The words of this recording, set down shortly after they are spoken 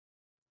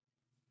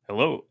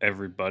Hello,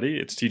 everybody.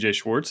 It's TJ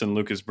Schwartz and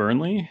Lucas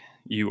Burnley.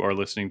 You are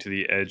listening to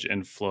the Edge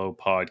and Flow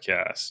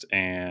podcast,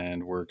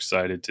 and we're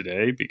excited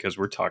today because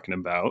we're talking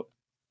about.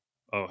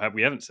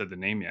 We haven't said the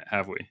name yet,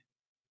 have we?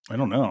 I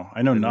don't know.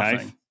 I know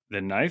nothing.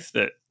 The knife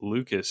that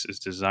Lucas is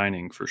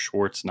designing for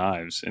Schwartz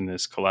Knives in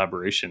this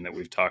collaboration that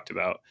we've talked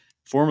about,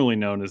 formerly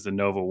known as the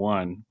Nova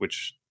One,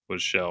 which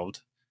was shelved,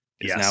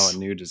 is now a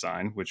new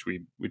design, which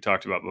we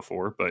talked about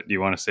before. But do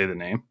you want to say the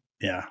name?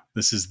 Yeah,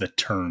 this is the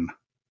TERN.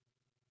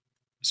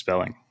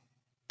 Spelling.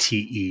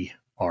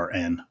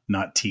 TERN,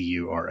 not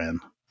TURN.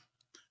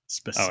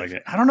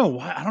 Specific. Oh, I don't know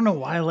why. I don't know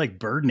why I like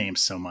bird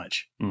names so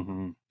much.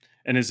 Mm-hmm.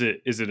 And is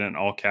it an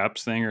all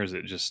caps thing, or is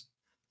it just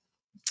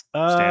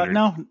standard?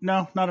 No,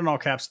 not in all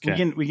caps.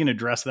 Okay. We can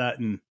address that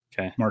in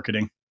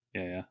marketing.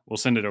 Yeah. We'll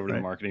send it over to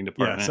the marketing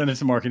department. Yeah, send it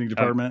to marketing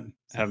department.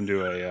 Have them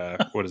do a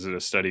a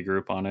study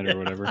group on it or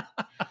whatever.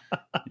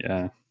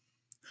 Yeah. A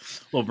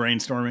little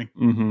brainstorming.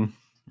 Mm-hmm.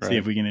 Right. See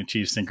if we can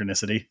achieve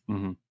synchronicity.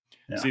 Mm-hmm.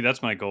 Yeah. See,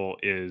 that's my goal,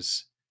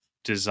 is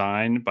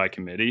design by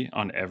committee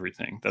on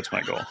everything. That's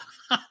my goal.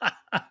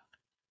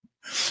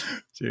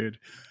 Dude,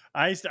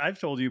 I've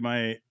told you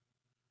I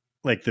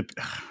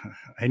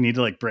need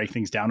to break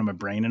things down in my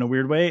brain in a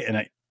weird way.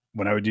 And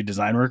when I would do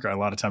design work, a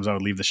lot of times I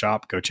would leave the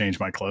shop, go change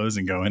my clothes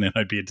and go in and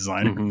I'd be a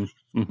designer.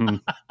 Mm-hmm. Mm-hmm.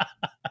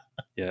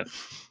 Yeah.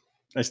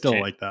 I still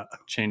like that.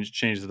 Change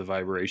the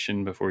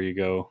vibration before you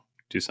go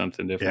do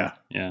something different.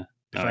 Yeah.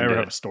 If I ever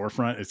have a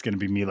storefront, it's going to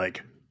be me.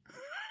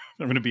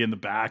 I'm going to be in the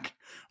back.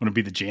 I'm going to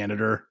be the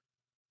janitor.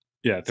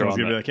 Yeah. So I was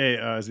going to be like, hey,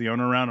 is the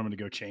owner around? I'm going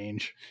to go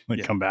change.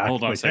 Come back.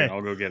 Hold on a second. Hey,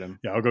 I'll go get him.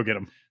 Yeah, I'll go get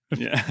him.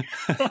 Yeah.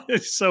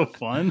 It's so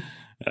fun.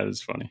 That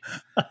is funny.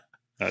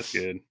 That's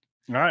good.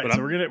 All right.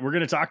 So we're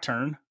going to talk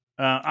TERN.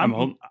 I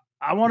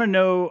want to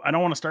know. I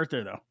don't want to start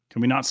there though.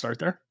 Can we not start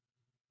there?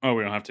 Oh,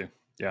 we don't have to.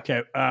 Yeah.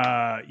 Okay.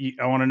 I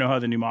want to know how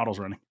the new model's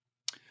running.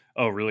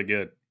 Oh, really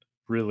good.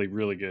 Really,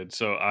 really good.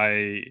 So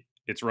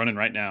it's running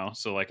right now.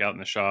 So out in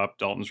the shop,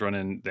 Dalton's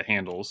running the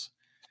handles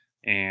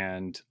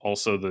and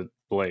also the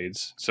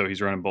blades. So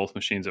he's running both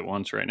machines at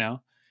once right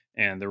now,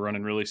 and they're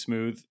running really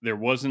smooth. There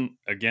wasn't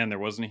a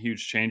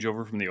huge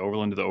changeover from the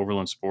Overland to the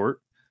Overland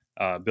Sport.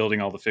 Building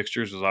all the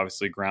fixtures was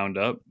obviously ground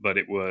up, but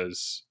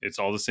it's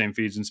all the same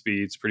feeds and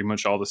speeds, pretty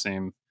much all the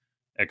same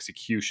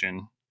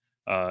execution.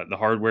 The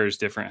hardware is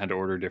different. Had to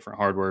order different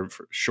hardware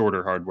for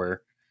shorter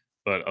hardware,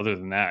 but other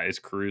than that, it's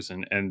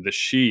cruising. And the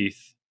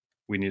sheath,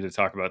 we need to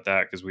talk about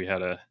that because we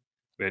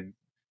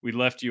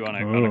left you on a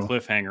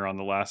cliffhanger on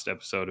the last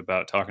episode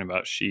about talking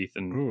about sheath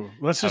and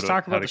let's just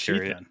talk about the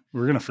sheath then.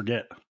 We're gonna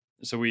forget.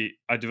 So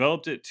I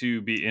developed it to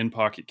be in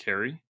pocket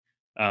carry,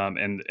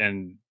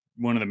 and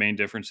one of the main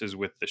differences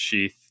with the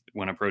sheath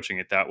when approaching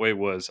it that way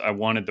was I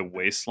wanted the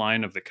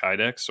waistline of the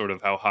Kydex, sort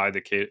of how high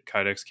the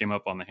Kydex came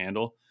up on the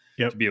handle,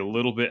 to be a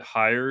little bit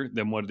higher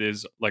than what it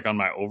is on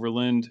my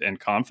Overland and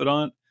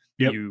Confidant.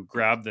 Yep. You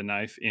grab the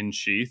knife in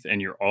sheath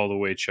and you're all the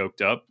way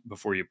choked up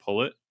before you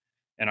pull it.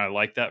 And I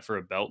like that for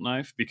a belt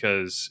knife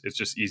because it's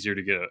just easier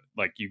to get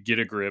you get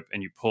a grip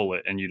and you pull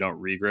it and you don't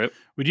re-grip.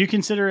 Would you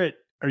consider it,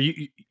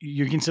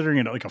 you're considering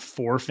it like a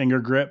 4-finger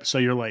grip? So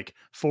you're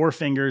 4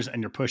 fingers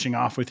and you're pushing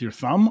off with your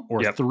thumb,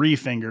 or 3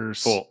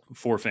 fingers?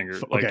 4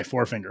 fingers. Okay,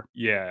 4-finger.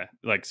 Yeah.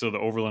 So the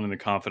Overland and the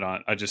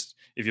Confidant,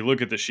 if you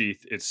look at the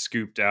sheath, it's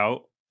scooped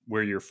out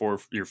where your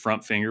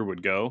front finger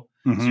would go.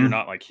 Mm-hmm. So you're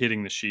not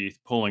hitting the sheath,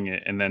 pulling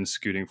it, and then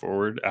scooting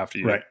forward after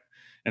you. Right.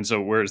 And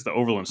so whereas the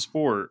Overland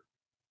Sport,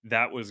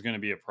 that was going to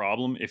be a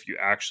problem if you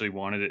actually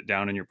wanted it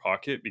down in your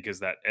pocket, because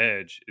that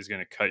edge is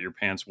going to cut your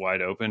pants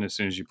wide open as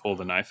soon as you pull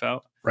the knife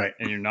out. Right.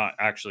 And you're not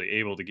actually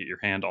able to get your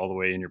hand all the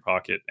way in your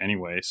pocket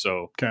anyway.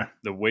 So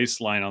the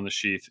waistline on the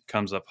sheath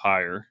comes up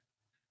higher.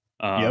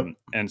 And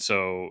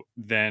so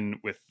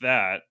then with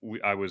that,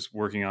 I was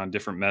working on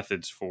different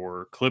methods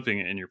for clipping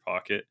it in your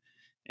pocket.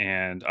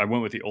 And I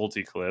went with the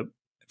Ulti clip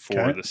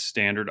for the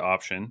standard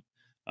option.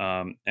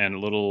 And a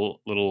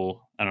little,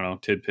 I don't know,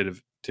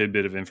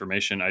 tidbit of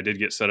information. I did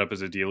get set up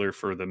as a dealer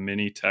for the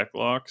mini tech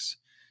locks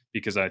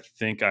because I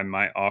think I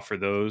might offer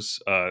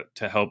those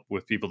to help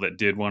with people that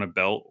did want to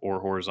belt or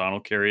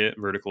horizontal carry it,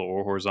 vertical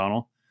or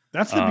horizontal.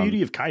 That's the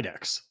beauty of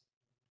Kydex.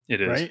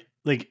 It is.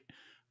 Right?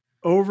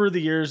 Over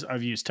the years,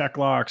 I've used tech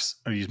locks,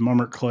 I've used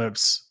Mummert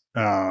clips,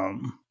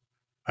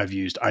 I've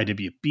used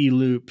IWB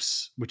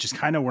loops, which is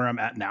kind of where I'm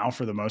at now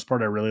for the most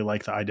part. I really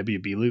like the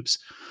IWB loops.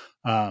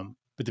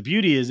 But the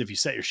beauty is if you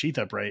set your sheath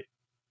up right,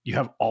 you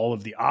have all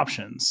of the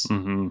options,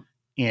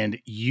 and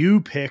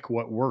you pick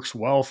what works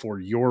well for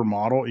your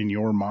model in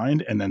your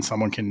mind. And then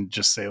someone can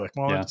just say it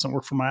doesn't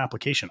work for my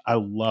application. I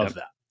love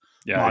that.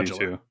 Yeah,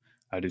 modular.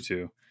 I do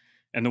too.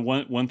 And the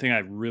one thing I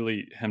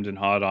really hemmed and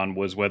hawed on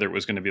was whether it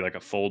was going to be a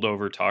fold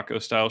over taco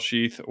style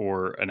sheath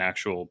or an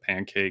actual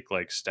pancake,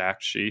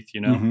 stacked sheath,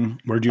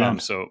 Where'd you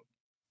end? So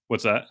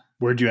what's that?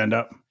 Where'd you end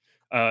up?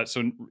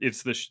 So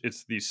it's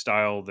the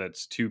style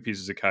that's 2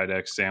 pieces of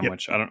Kydex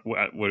sandwich. Yep.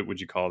 What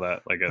would you call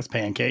that? That's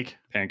pancake.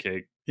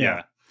 Pancake.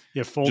 Yeah.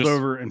 Yeah. Fold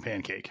over and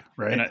pancake.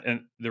 Right.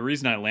 And the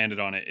reason I landed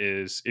on it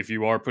is if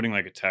you are putting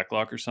a tech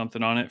lock or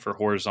something on it for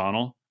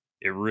horizontal,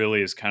 it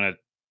really is kind of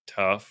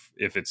tough.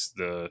 If it's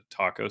the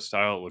taco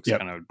style, it looks Yep.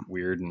 kind of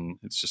weird and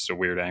it's just a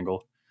weird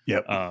angle.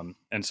 Yep.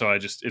 And so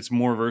it's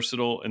more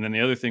versatile. And then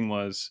the other thing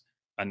was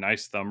a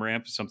nice thumb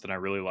ramp is something I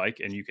really like.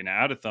 And you can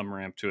add a thumb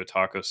ramp to a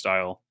taco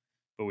style.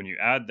 But when you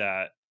add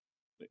that,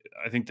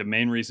 I think the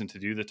main reason to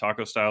do the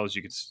taco style is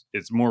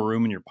it's more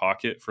room in your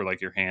pocket for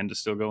like your hand to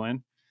still go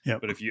in.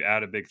 Yep. But if you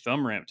add a big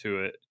thumb ramp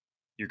to it,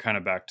 you're kind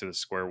of back to the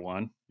square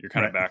one. You're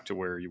kind of back to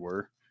where you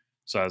were.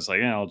 So I was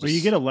like, yeah, I'll just. Well,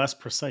 you get a less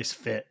precise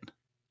fit.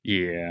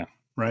 Yeah.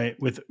 Right.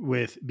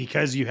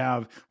 Because you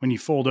have, when you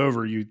fold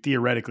over, you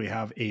theoretically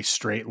have a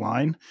straight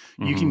line.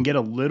 You can get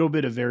a little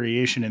bit of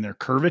variation in their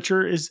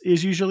curvature is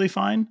usually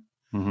fine.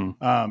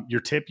 Your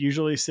tip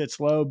usually sits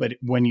low, but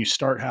when you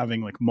start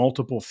having like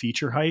multiple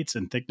feature heights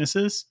and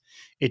thicknesses,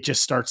 it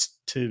just starts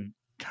to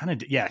kind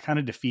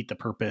of defeat the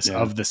purpose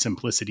of the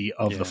simplicity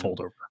of the fold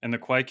over. And the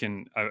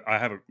Kwaiken, I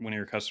have one of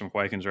your custom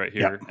Kwaikens right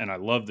here, and I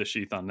love the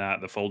sheath on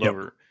that. The fold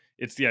over,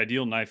 it's the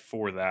ideal knife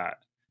for that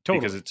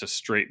because it's a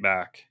straight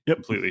back,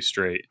 completely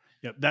straight.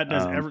 Yep,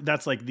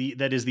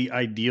 that is the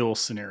ideal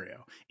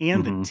scenario,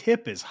 and the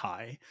tip is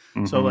high.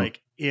 So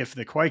like if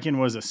the Kwaiken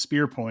was a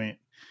spear point,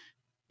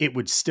 it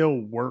would still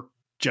work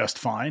just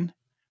fine.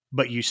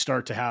 But you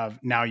start to have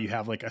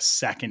like a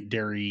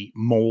secondary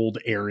mold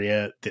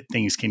area that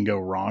things can go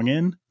wrong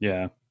in.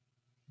 Yeah.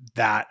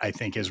 That I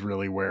think is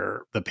really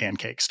where the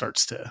pancake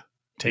starts to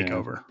take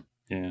over.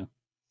 Yeah.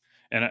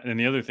 And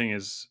the other thing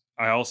is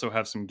I also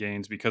have some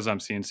gains because I'm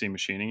CNC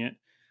machining it.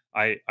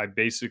 I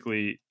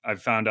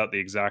found out the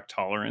exact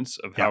tolerance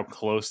of how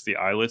close the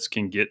eyelets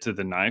can get to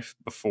the knife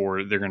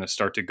before they're going to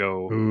start to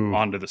go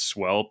onto the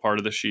swell part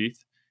of the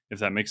sheath, if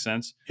that makes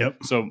sense.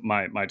 Yep. So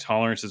my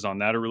tolerances on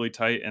that are really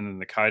tight. And then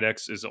the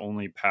Kydex is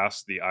only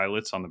past the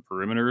eyelets on the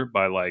perimeter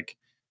by like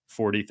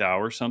 40 thou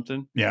or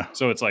something. Yeah.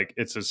 So it's like,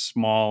 it's as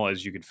small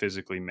as you could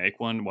physically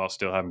make one while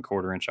still having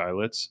 1/4 inch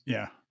eyelets.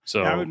 Yeah.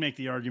 So I would make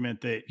the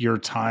argument that your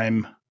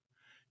time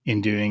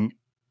in doing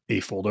a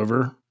fold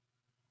over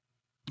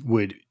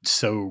would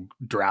so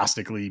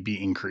drastically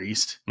be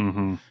increased.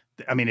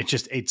 I mean,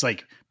 it's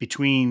like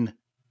between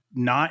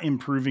not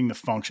improving the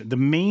function, the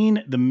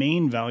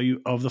main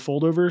value of the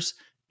foldovers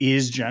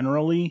is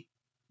generally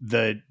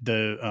the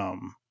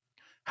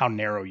how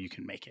narrow you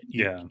can make it.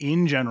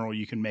 In general,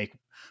 you can make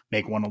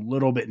one a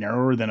little bit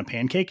narrower than a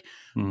pancake,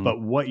 but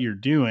what you're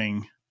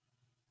doing,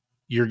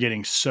 you're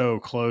getting so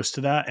close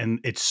to that and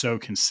it's so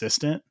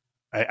consistent.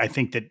 I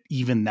think that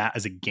even that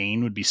as a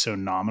gain would be so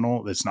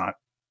nominal that's not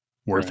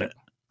worth it.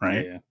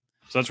 Right. Yeah.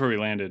 So that's where we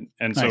landed.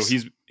 And so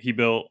he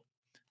built,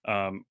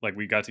 like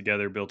we got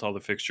together, built all the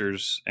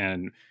fixtures,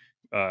 and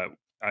I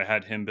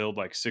had him build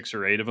like 6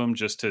 or 8 of them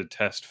just to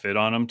test fit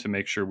on them to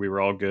make sure we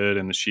were all good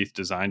and the sheath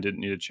design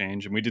didn't need to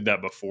change. And we did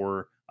that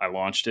before I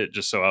launched it,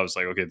 just so I was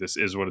like, okay, this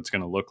is what it's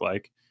going to look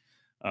like.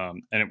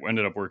 And it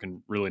ended up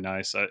working really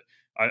nice.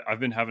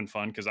 I've been having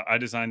fun because I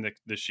designed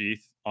the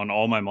sheath on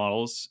all my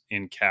models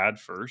in CAD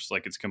first,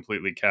 like it's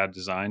completely CAD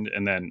designed.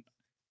 And then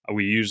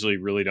we usually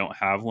really don't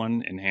have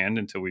one in hand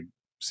until we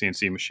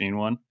CNC machine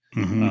one.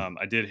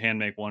 I did hand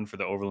make one for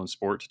the Overland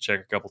Sport to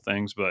check a couple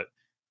things, but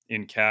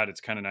in CAD,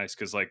 it's kind of nice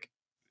because like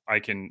I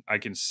can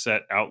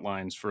set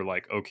outlines for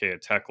like, okay, a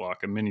tech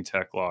lock, a mini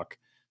tech lock,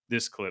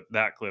 this clip,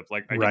 that clip.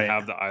 Like I can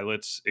have the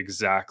eyelets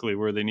exactly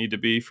where they need to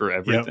be for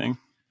everything.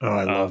 Oh,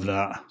 I love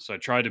that. So I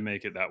tried to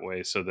make it that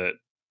way so that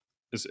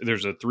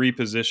there's a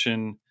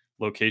 3-position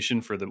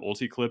location for the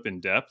multi-clip in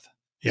depth.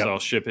 So I'll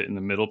ship it in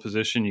the middle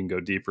position. You can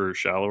go deeper or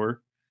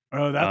shallower.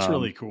 Oh, that's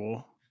really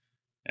cool.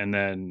 And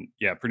then,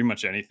 pretty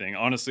much anything.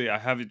 Honestly, I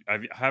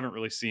haven't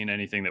really seen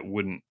anything that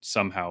wouldn't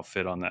somehow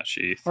fit on that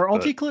sheath. Are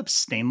multi-clips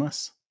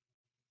stainless?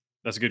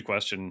 That's a good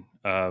question.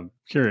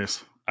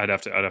 Curious. I'd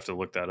have to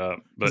look that up.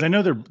 Because I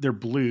know they're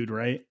blued,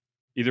 right?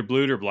 Either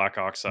blued or black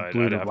oxide.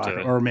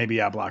 Or maybe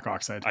black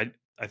oxide.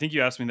 I think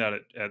you asked me that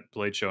at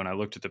Blade Show, and I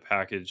looked at the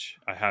package.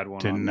 I had one.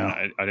 Didn't know.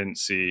 I didn't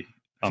see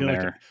on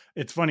there. Like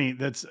it's funny.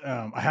 That's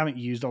I haven't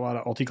used a lot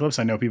of multi clips.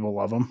 I know people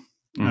love them.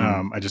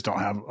 I just don't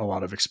have a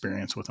lot of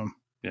experience with them.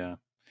 Yeah.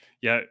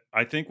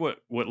 I think what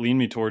leaned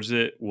me towards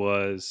it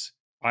was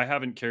I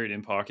haven't carried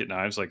in pocket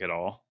knives like at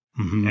all.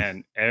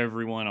 And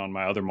everyone on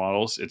my other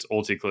models, it's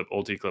ulti-clip.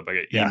 I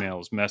get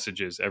emails,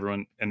 messages,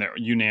 everyone, and they're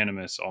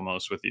unanimous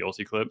almost with the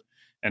ulti-clip.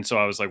 And so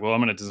I was like, well, I'm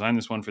going to design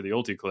this one for the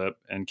ulti-clip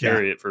and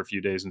carry it for a few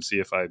days and see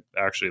if I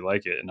actually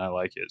like it. And I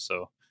like it.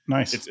 So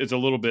nice. It's a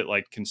little bit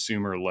like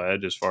consumer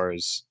led as far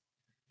as,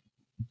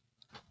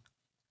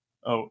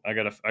 I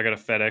got a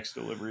FedEx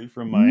delivery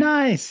from my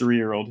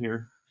 3-year-old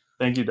here.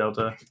 Thank you,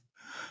 Delta.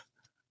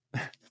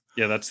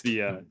 Yeah, that's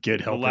the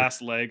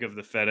last leg of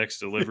the FedEx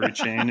delivery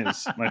chain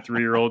is my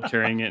 3-year-old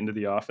carrying it into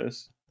the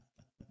office.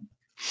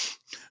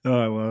 Oh,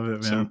 I love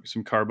it, man.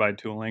 Some carbide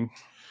tooling.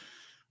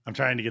 I'm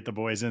trying to get the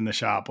boys in the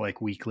shop like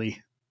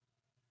weekly.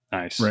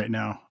 Nice. Right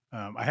now.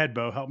 I had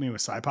Bo help me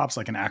with Cypops,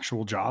 like an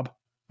actual job.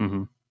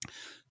 And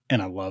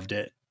I loved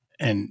it.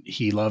 And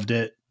he loved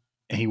it.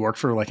 And he worked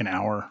for like an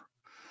hour.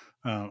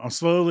 I'm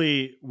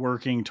slowly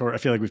working toward, I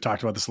feel like we've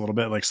talked about this a little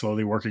bit, like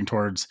slowly working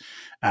towards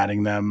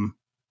adding them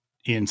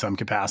in some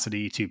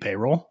capacity to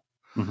payroll.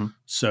 Mm-hmm.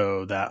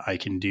 so that I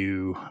can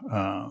do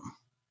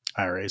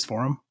IRAs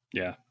for them.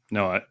 Yeah.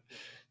 No,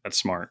 that's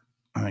smart.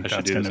 I think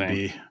that's going to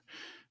be,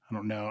 I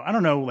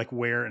don't know like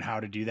where and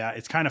how to do that.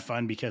 It's kind of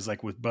fun because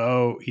like with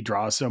Bo, he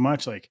draws so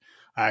much. Like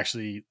I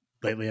actually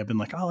lately I've been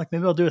like, oh, like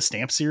maybe I'll do a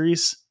stamp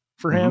series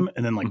for him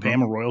and then like pay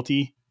him a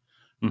royalty.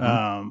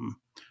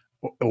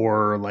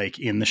 Or like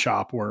in the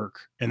shop work.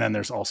 And then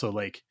there's also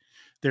like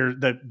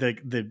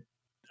the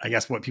I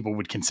guess what people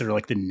would consider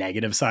like the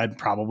negative side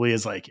probably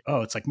is like,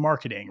 oh, it's like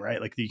marketing, right?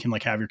 Like you can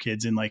like have your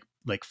kids in like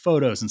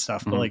photos and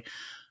stuff, but like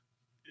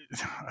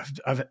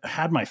I've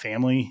had my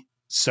family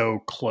so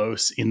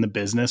close in the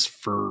business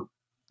for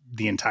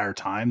the entire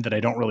time that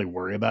I don't really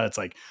worry about it. It's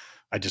like,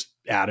 I just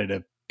added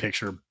a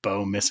picture of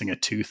Bo missing a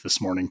tooth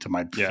this morning to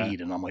my feed.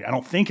 And I'm like, I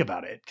don't think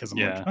about it. Cause I'm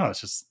like, oh, it's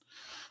just,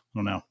 I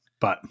don't know,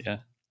 but yeah,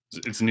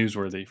 it's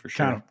newsworthy for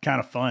sure. Kind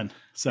of fun.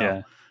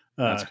 So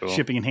that's cool.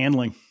 Shipping and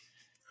handling.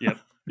 Yep.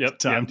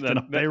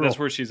 That's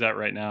where she's at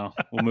right now.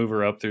 We'll move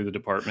her up through the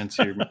departments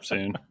here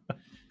soon.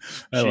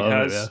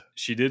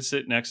 She did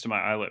sit next to my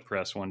eyelet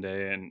press one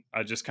day, and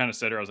I just kind of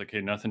said to her, I was like, hey,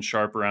 nothing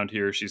sharp around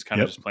here. She's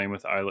kind of just playing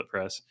with the eyelet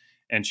press,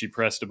 and she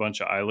pressed a bunch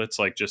of eyelets,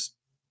 like just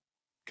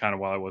kind of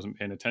while I wasn't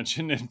paying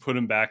attention, and put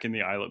them back in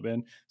the eyelet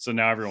bin. So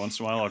now every once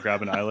in a while I'll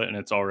grab an eyelet and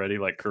it's already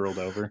like curled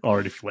over,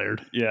 already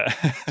flared. Yeah.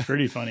 It's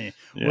pretty funny.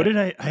 Yeah. What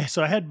did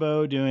so I had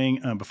Bo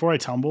doing before I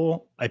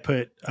tumble, I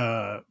put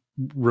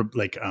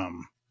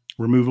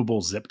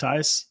removable zip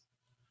ties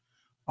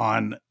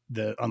on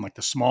like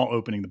the small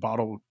opening, the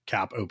bottle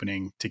cap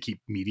opening, to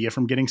keep media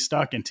from getting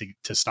stuck and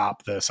to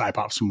stop the side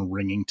pops from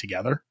ringing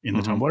together in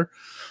the tumbler.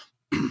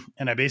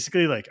 And I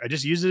basically I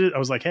just used it. I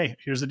was like, hey,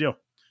 here's the deal.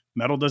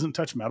 Metal doesn't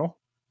touch metal.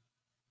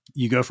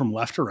 You go from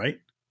left to right,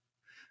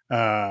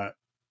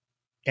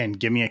 and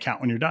give me a count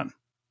when you're done.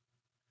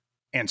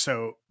 And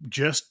so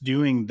just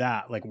doing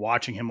that, like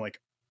watching him like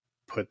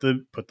put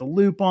the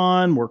loop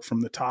on, work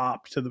from the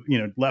top to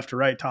the, left to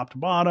right, top to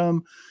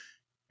bottom,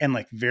 and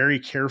like very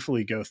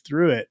carefully go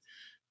through it.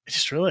 I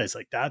just realized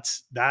like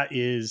that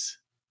is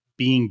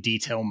being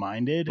detail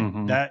minded.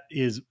 That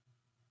is,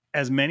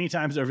 as many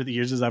times over the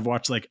years as I've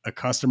watched like a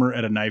customer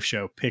at a knife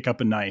show pick up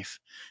a knife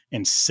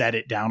and set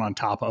it down on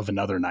top of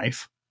another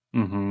knife.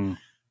 I'm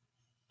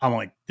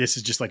like, this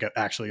is just like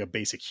actually a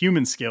basic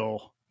human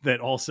skill that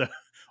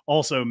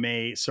also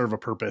may serve a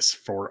purpose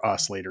for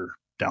us later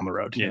down the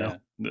road. You know?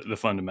 The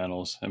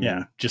fundamentals. I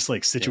mean, just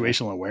like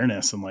situational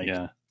awareness and like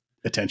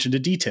attention to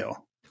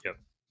detail. Yep.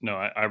 No,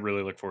 I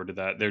really look forward to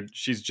that.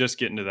 She's just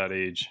getting to that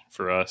age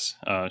for us.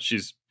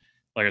 She's,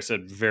 like I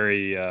said,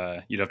 very,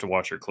 you'd have to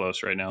watch her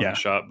close right now in the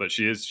shop, but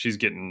she's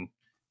getting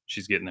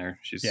there.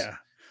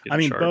 I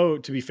mean, sharp. Bo,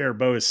 to be fair,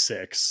 Bo is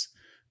 6.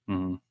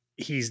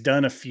 He's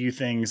done a few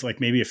things,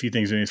 like maybe a few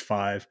things when he's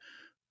 5.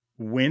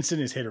 Winston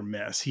is hit or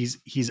miss.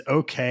 He's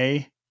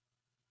okay.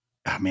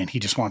 Oh man, he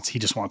just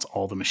wants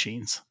all the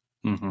machines.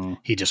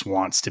 He just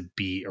wants to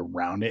be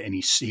around it, and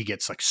he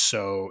gets like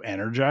so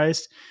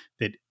energized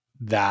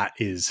that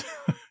is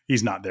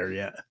he's not there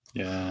yet.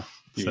 Yeah.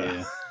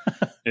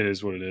 It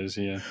is what it is.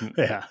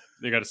 Yeah.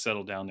 They got to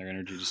settle down their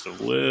energy just a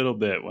little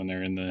bit when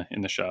they're in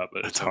the shop,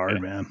 but it's hard,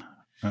 man.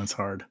 That's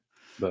hard.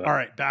 But, all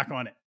right, back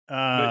on it.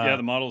 But yeah,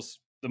 the model's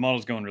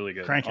going really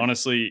good. Cranking.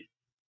 Honestly,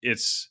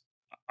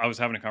 I was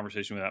having a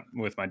conversation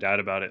with my dad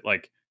about it.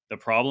 Like the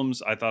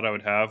problems I thought I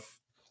would have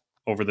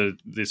over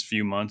this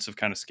few months of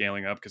kind of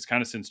scaling up, because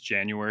kind of since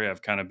January,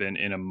 I've kind of been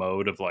in a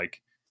mode of like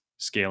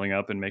scaling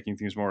up and making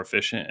things more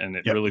efficient. And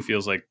it really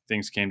feels like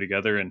things came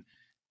together, and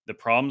the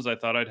problems I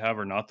thought I'd have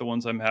are not the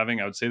ones I'm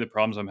having. I would say the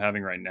problems I'm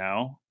having right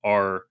now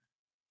are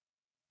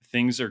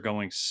things are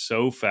going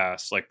so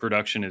fast. Like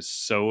production is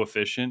so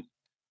efficient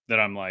that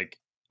I'm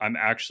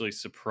actually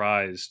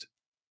surprised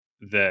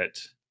that,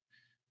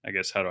 I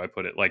guess, how do I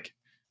put it? Like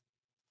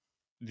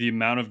the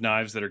amount of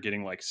knives that are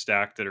getting like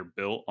stacked that are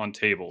built on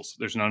tables.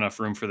 There's not enough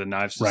room for the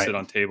knives to sit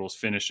on tables,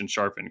 finished and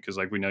sharpened. Cause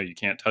like we know you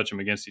can't touch them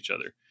against each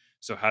other.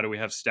 So how do we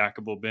have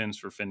stackable bins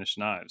for finished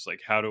knives?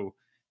 Like how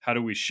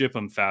do we ship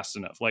them fast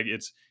enough? Like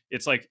it's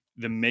like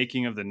the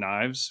making of the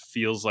knives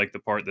feels like the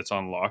part that's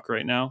on lock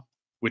right now,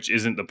 which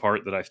isn't the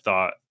part that I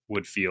thought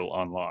would feel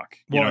on lock.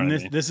 Well, and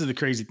this is the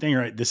crazy thing,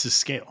 right? This is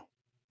scale.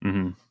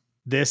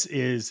 This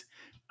is,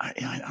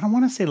 I don't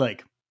want to say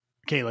like,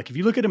 okay, like if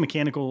you look at a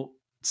mechanical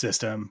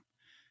system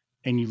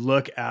and you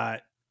look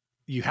at,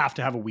 you have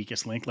to have a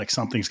weakest link, like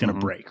something's going to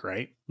break,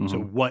 right? So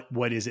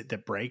what is it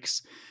that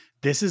breaks?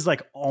 This is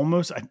like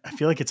almost, I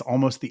feel like it's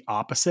almost the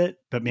opposite,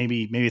 but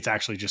maybe it's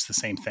actually just the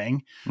same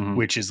thing,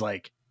 which is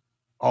like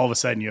all of a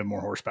sudden you have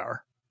more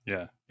horsepower.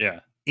 Yeah.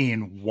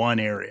 In one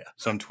area.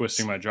 So I'm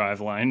twisting my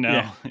drive line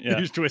now. You're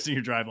just twisting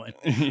your drive line.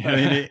 I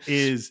mean, it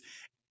is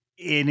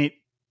in it.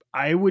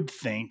 I would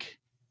think,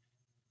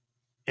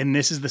 and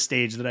this is the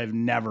stage that I've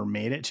never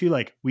made it to.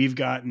 Like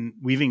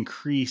we've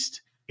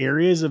increased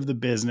areas of the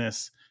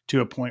business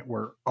to a point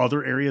where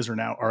other areas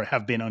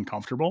have been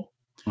uncomfortable.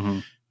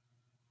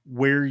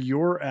 Where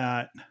you're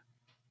at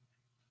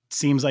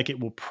seems like it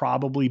will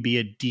probably be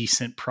a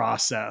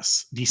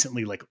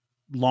decently like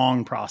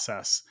long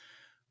process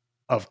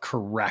of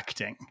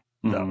correcting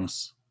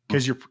those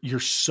because you're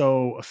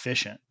so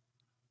efficient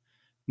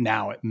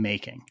now at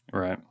making.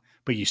 Right.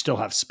 But you still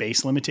have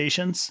space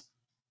limitations.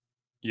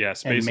 Yeah,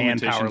 space and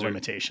manpower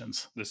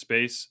limitations.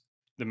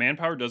 The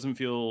manpower doesn't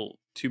feel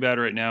too bad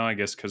right now, I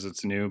guess, because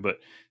it's new, but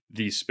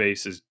the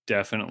space is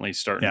definitely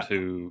starting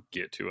to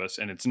get to us.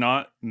 And it's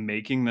not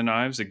making the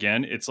knives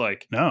again. It's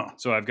like, no.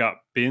 So I've got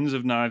bins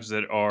of knives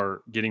that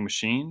are getting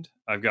machined.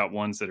 I've got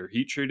ones that are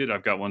heat treated.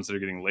 I've got ones that are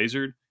getting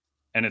lasered.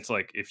 And it's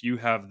like, if you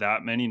have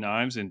that many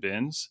knives in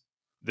bins,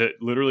 that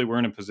literally we're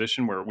in a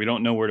position where we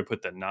don't know where to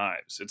put the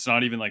knives. It's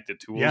not even like the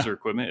tools or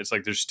equipment. It's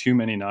like, there's too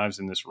many knives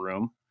in this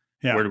room.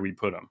 Yeah. Where do we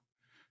put them?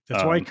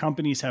 That's why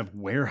companies have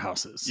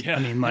warehouses. Yeah. I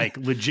mean, like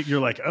legit,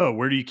 you're like, oh,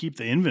 where do you keep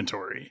the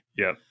inventory?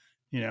 Yep.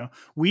 You know,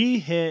 we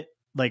hit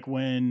like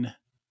when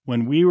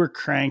we were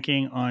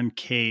cranking on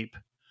Cape,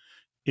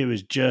 it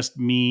was just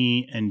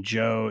me and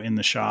Joe in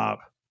the shop,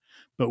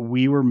 but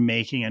we were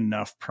making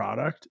enough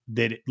product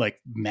that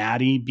like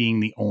Maddie being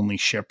the only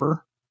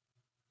shipper,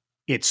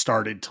 it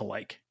started to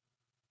like,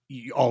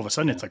 all of a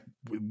sudden it's like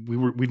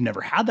we've never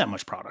had that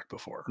much product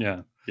before.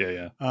 Yeah.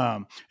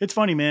 It's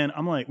funny, man.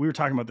 I'm like, we were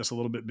talking about this a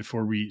little bit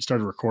before we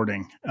started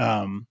recording.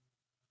 I'm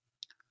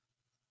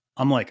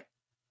like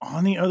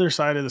on the other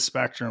side of the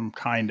spectrum,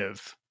 kind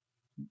of.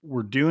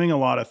 We're doing a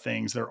lot of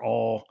things.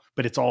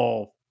 But it's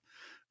all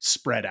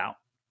spread out,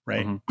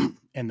 right? Mm-hmm.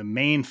 And the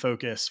main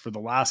focus for the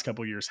last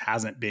couple of years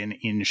hasn't been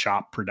in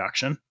shop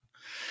production.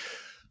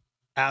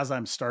 As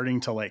I'm starting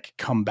to like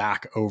come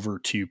back over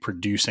to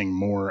producing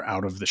more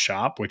out of the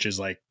shop, which is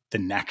like the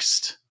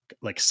next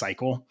like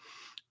cycle,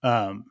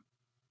 I'm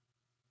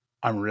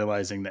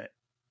realizing that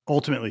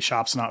ultimately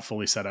shop's not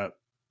fully set up.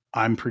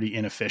 I'm pretty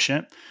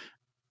inefficient.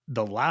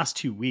 The last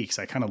 2 weeks,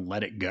 I kind of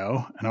let it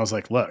go. And I was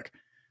like, look,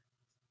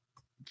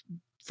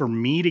 for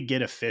me to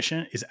get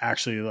efficient is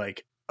actually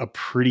like a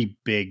pretty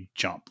big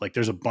jump. Like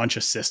there's a bunch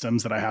of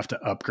systems that I have to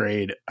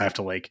upgrade. I have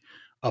to like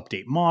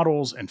update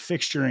models and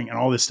fixturing and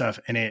all this stuff.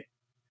 And I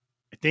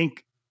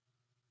think,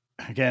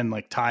 again,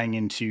 like tying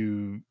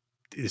into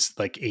this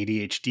like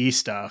ADHD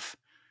stuff,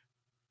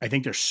 I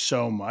think there's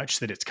so much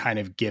that it's kind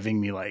of giving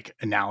me like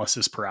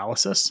analysis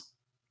paralysis.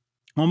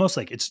 Almost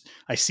like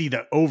I see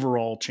the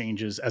overall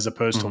changes as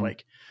opposed to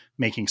like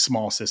making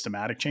small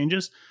systematic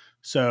changes.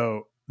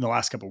 So in the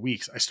last couple of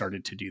weeks, I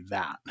started to do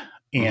that.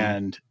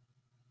 And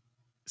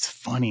it's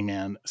funny,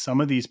 man.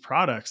 Some of these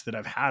products that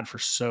I've had for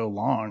so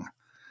long,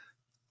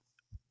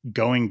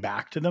 going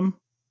back to them,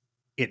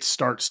 it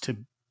starts to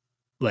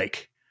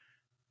like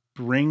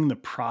bring the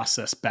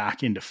process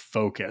back into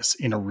focus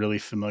in a really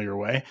familiar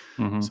way.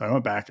 So I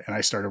went back and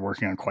I started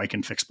working on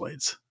Kwaiken fixed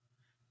blades.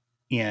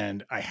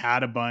 And I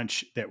had a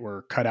bunch that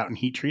were cut out and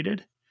heat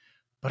treated,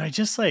 but I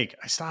just like,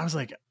 I was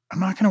like, I'm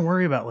not going to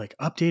worry about like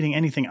updating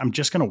anything. I'm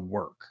just going to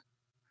work.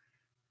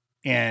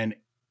 And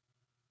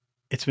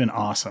it's been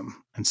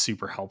awesome and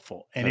super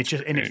helpful. And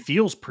it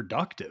feels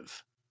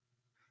productive.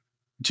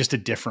 Just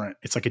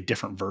it's like a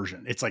different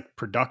version. It's like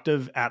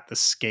productive at the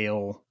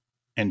scale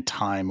and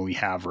time we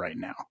have right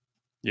now.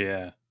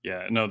 Yeah.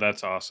 Yeah. No,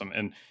 that's awesome.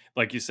 And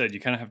like you said, you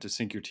kind of have to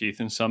sink your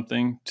teeth in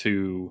something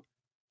to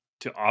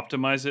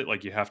optimize it.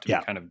 Like you have to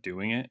be kind of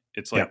doing it.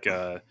 It's like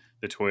the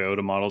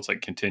Toyota model. It's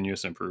like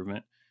continuous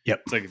improvement.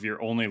 Yep. It's like if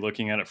you're only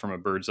looking at it from a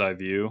bird's eye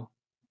view,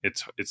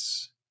 it's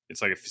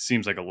like, it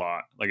seems like a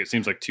lot. Like it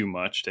seems like too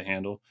much to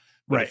handle.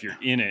 But if you're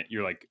in it,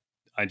 you're like,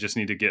 I just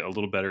need to get a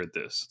little better at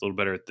this, a little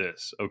better at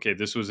this. Okay,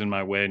 this was in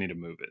my way. I need to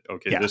move it.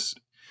 Okay,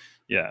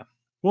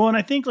 Well, and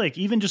I think like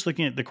even just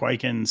looking at the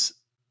Kwaikens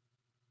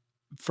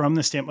from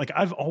the standpoint, like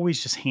I've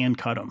always just hand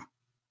cut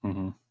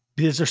them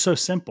because they're so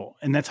simple.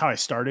 And that's how I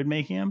started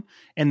making them.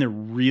 And they're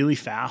really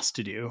fast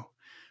to do,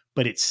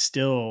 but it's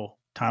still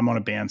time on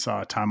a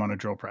bandsaw, time on a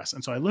drill press.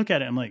 And so I look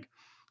at it, I'm like,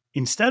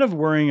 instead of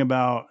worrying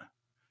about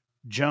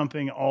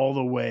jumping all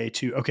the way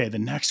to, okay, the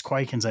next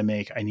Kwaikens I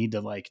make, I need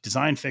to like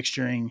design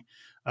fixturing.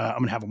 I'm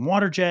going to have them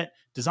water jet,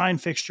 design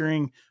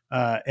fixturing,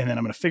 and then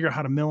I'm going to figure out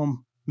how to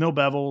mill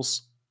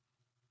bevels.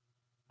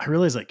 I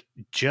realize like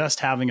just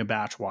having a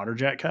batch water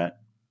jet cut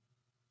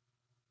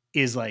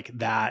is like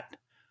that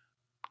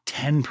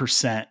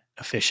 10%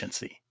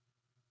 efficiency.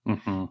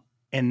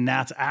 And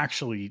that's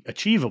actually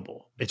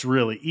achievable. It's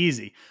really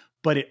easy,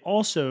 but it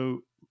also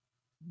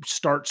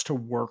starts to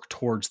work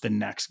towards the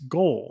next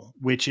goal,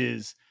 which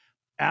is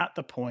at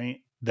the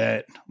point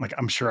that like,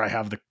 I'm sure I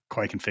have the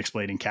Kwaiken fixed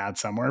blade in CAD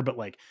somewhere, but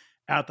like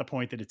at the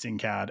point that it's in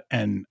CAD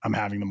and I'm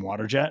having them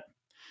water jet,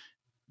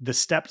 the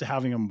step to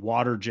having them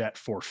water jet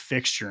for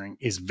fixturing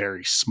is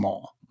very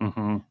small.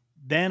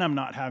 Then I'm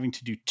not having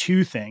to do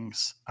two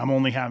things. I'm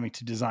only having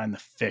to design the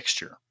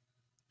fixture.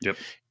 Yep.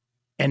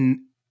 And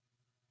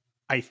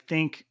I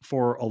think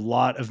for a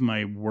lot of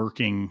my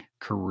working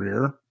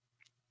career,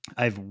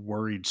 I've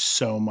worried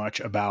so much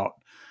about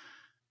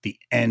the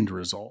end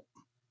result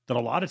that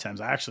a lot of times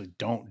I actually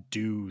don't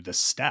do the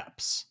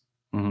steps.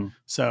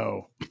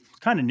 So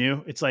kind of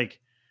new. It's like,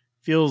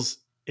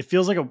 it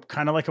feels like a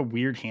kind of like a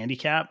weird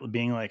handicap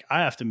being like, I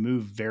have to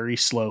move very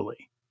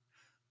slowly,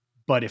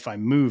 but if I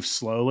move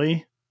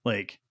slowly,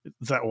 like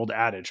it's that old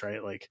adage,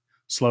 right? Like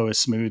slow is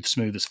smooth,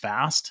 smooth is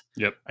fast.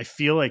 Yep. I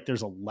feel like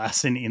there's a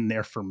lesson in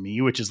there for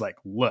me, which is like,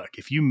 look,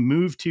 if you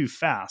move too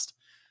fast,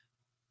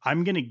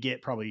 I'm going to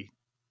get probably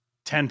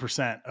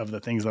 10% of the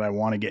things that I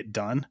want to get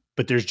done,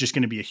 but there's just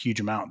going to be a huge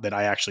amount that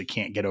I actually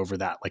can't get over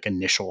that like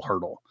initial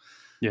hurdle.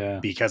 Yeah.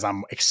 Because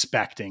I'm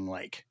expecting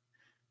like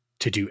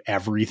to do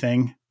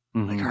everything.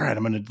 Mm-hmm. Like, all right,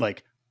 I'm going to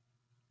like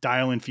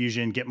dial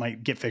infusion, get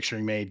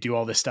fixturing made, do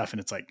all this stuff. And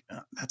it's like,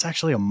 that's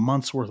actually a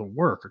month's worth of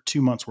work or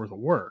 2 months worth of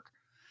work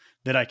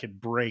that I could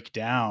break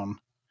down,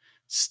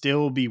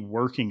 still be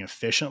working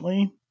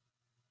efficiently.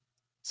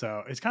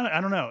 So it's kind of,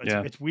 I don't know.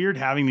 It's weird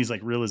having these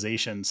like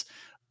realizations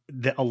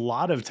that a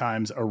lot of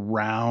times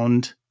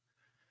around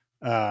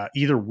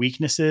either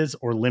weaknesses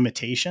or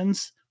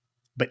limitations,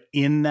 but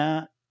in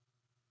that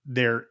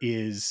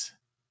there's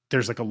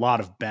like a lot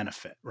of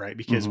benefit, right?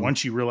 Because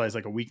once you realize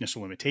like a weakness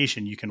or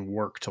limitation, you can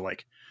work to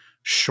like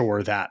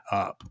shore that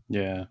up,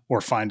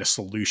 or find a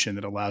solution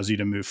that allows you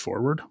to move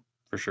forward.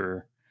 For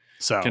sure.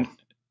 So,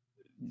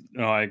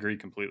 no, I agree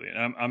completely.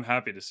 And I'm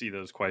happy to see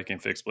those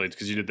Kwaiken fixed blades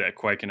because you did that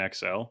Kwaiken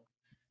XL.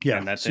 Yeah,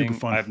 and that super thing,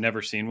 fun. I've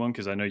never seen one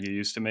because I know you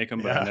used to make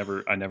them, but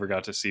I never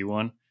got to see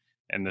one.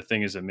 And the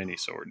thing is a mini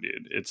sword,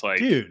 dude. It's like,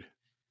 dude,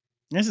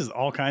 this is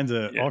all kinds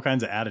of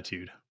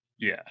attitude.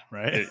 Yeah.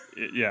 Right.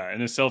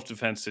 In a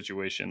self-defense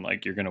situation,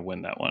 like you're going to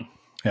win that one.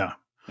 Yeah.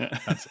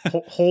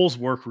 Holes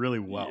work really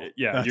well.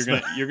 Yeah.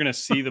 You're going to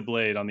see the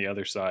blade on the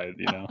other side,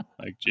 you know,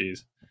 like,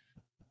 geez.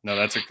 No,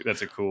 that's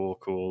a cool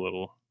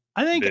little,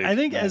 I think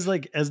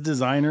knife. as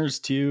designers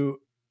too,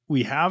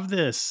 we have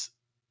this,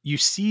 you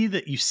see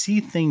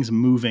things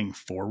moving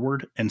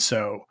forward. And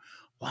so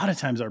a lot of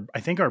times I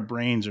think our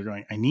brains are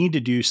going, I need to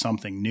do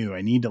something new.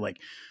 I need to like,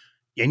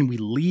 and we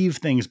leave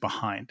things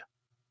behind.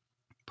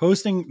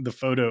 Posting the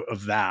photo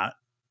of that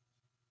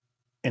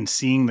and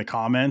seeing the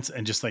comments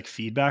and just like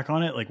feedback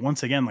on it. Like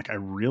once again, like I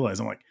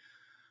realized I'm like,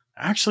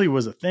 actually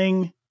was a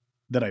thing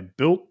that I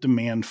built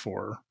demand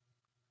for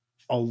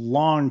a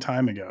long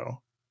time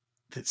ago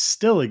that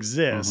still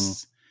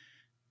exists.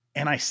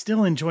 And I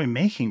still enjoy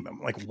making them.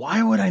 Like,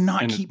 why would I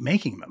not keep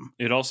making them?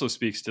 It also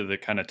speaks to the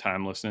kind of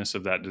timelessness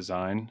of that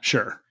design.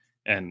 Sure.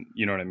 And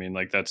you know what I mean?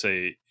 Like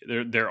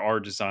there are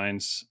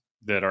designs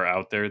that are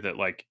out there that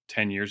like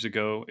 10 years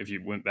ago, if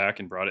you went back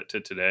and brought it to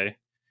today,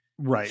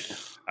 right?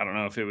 I don't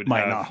know if it would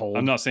not hold.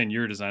 I'm not saying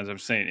your designs. I'm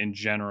saying in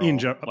general.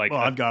 Like,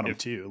 well, I've got them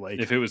too. Like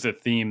if it was a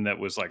theme that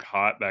was like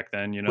hot back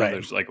then, you know,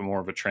 there's like more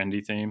of a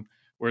trendy theme.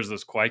 Whereas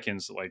those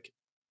Kwaikens, like,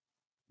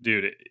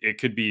 dude, it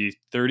could be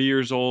 30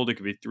 years old. It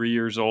could be 3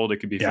 years old. It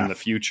could be from the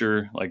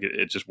future. Like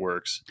it just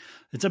works.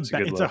 It's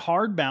a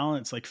hard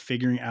balance, like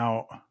figuring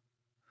out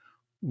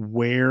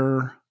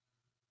where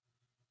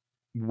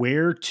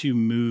to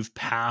move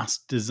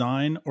past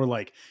design, or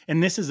like,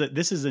 and this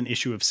is an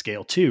issue of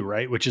scale too,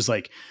 right? Which is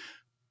like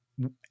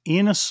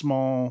in a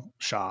small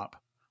shop,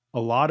 a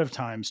lot of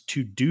times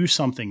to do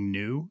something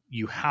new,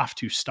 you have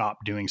to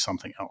stop doing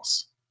something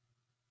else.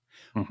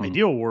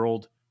 Ideal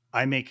world,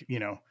 I make, you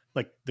know,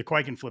 like the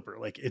Kwaiken flipper,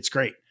 like it's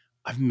great.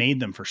 I've made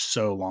them for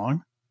so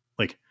long.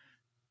 Like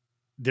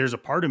there's a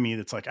part of me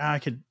that's like, I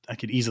could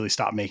easily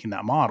stop making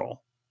that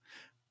model.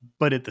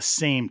 But at the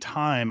same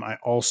time, I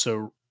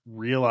also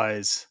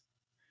realize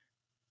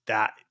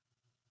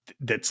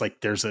that's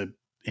like there's a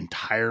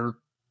entire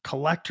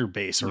collector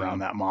base around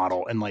that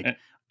model, and like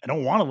I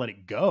don't want to let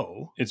it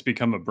go. It's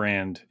become a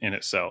brand in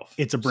itself.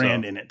 It's a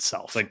brand in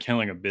itself. It's like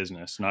killing a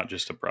business, not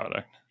just a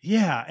product.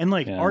 Yeah, and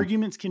like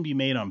arguments can be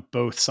made on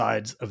both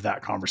sides of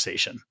that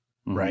conversation,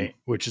 right?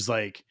 Which is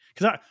like,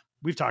 because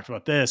we've talked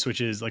about this, which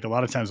is like a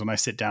lot of times when I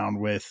sit down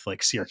with like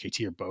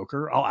CRKT or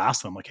Boker, I'll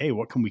ask them like, hey,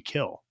 what can we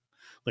kill?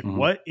 Like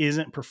what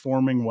isn't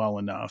performing well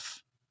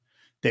enough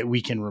that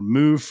we can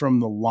remove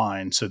from the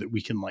line so that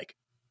we can like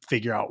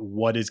figure out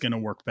what is going to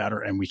work better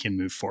and we can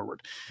move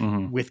forward.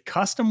 With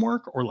custom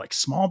work or like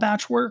small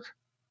batch work,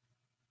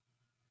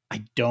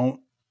 I don't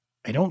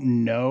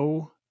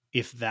know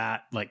if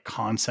that like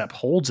concept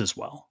holds as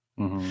well.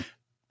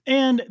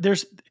 And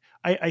there's,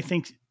 I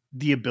think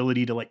the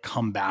ability to like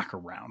come back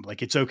around,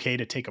 like it's okay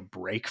to take a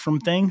break from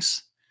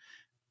things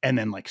and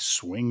then like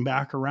swing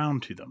back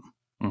around to them.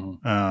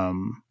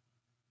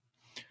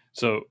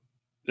 So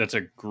that's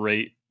a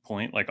great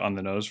point, like on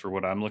the nose for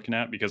what I'm looking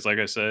at, because like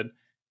I said,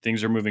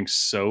 things are moving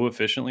so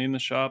efficiently in the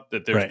shop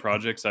that there's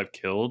projects I've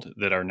killed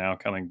that are now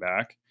coming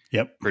back.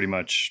 Pretty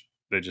much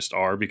they just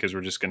are, because we're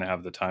just going to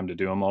have the time to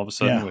do them all of a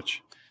sudden,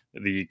 which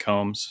the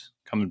combs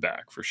coming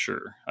back for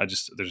sure.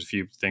 There's a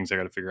few things I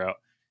got to figure out.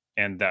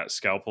 And that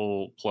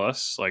Scalpel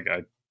Plus, like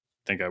I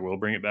think I will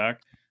bring it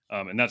back.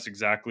 And that's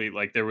exactly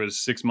like there was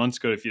 6 months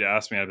ago. If you'd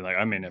asked me, I'd be like,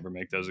 I may never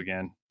make those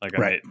again. Like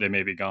they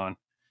may be gone.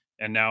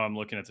 And now I'm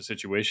looking at the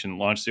situation,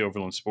 launch the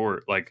Overland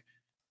Sport, like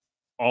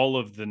all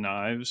of the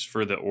knives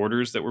for the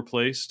orders that were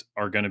placed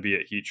are going to be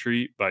at heat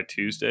treat by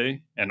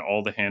Tuesday, and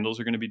all the handles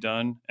are going to be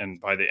done. And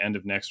by the end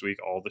of next week,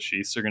 all the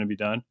sheaths are going to be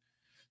done.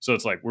 So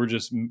it's like, we're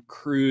just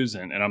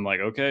cruising. And I'm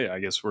like, okay, I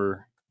guess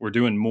we're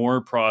doing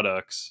more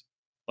products,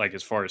 like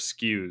as far as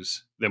SKUs,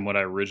 than what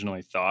I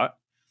originally thought,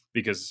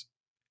 because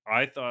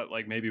I thought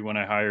like maybe when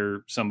I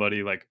hire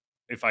somebody, like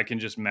if I can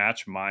just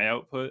match my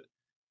output,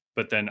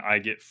 but then I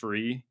get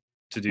free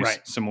to do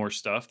Right. some more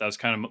stuff. That's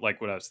kind of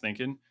like what I was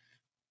thinking.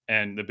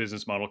 And the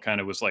business model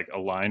kind of was like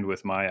aligned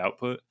with my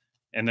output.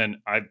 And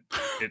then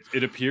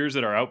it appears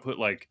that our output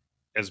like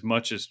as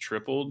much as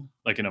tripled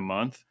like in a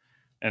month.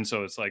 And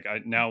so it's like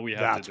now we have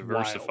to That's wild.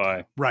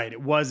 diversify. Right.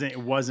 It wasn't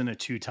a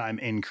 2-time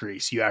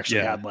increase. You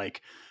actually Yeah. had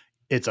like,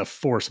 it's a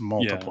force Yeah.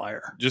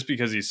 multiplier. Just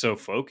because he's so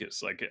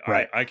focused. Like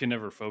Right. I can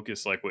never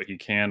focus like what he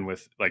can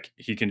with, like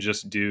he can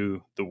just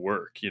do the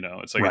work,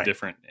 it's like a Right.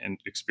 different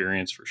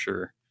experience for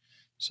sure.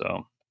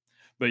 So,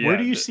 but yeah. Where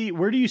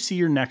do you see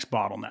your next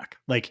bottleneck?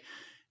 Like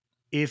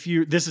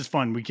this is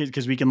fun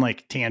because we can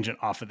like tangent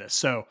off of this.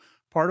 So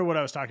part of what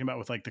I was talking about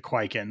with like the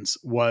Quikens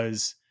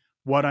was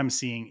what I'm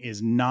seeing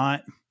is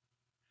not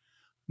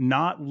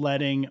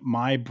letting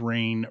my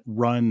brain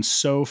run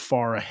so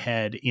far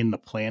ahead in the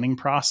planning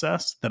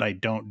process that I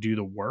don't do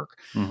the work.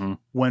 Mm-hmm.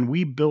 When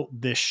we built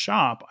this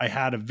shop, I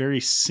had a very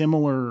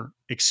similar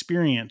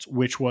experience,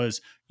 which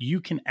was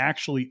you can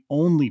actually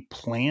only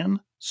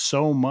plan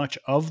so much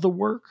of the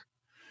work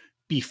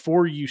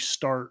before you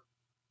start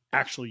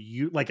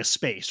actually like a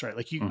space, right?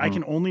 Like I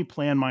can only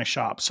plan my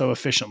shop so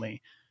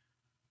efficiently.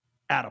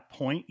 At a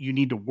point, you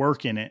need to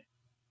work in it.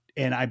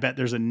 And I bet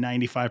there's a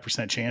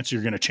 95% chance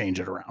you're going to change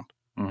it around.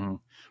 Mm-hmm.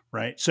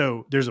 Right.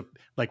 So there's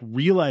like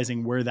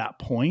realizing where that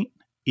point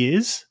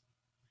is,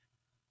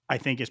 I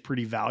think is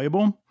pretty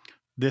valuable.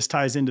 This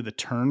ties into the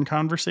TERN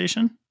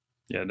conversation.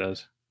 Yeah, it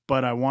does.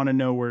 But I want to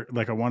know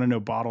I want to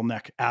know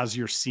bottleneck as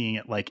you're seeing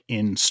it like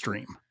in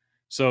stream.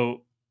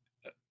 So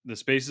the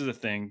space is a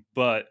thing,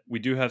 but we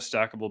do have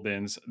stackable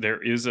bins.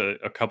 There is a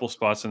couple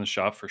spots in the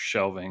shop for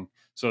shelving.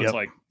 So it's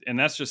like, and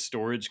that's just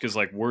storage because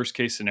like worst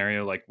case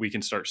scenario, like we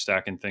can start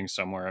stacking things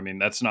somewhere. I mean,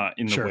 that's not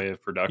in the way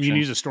of production. You can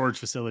use a storage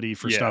facility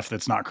for stuff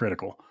that's not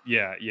critical.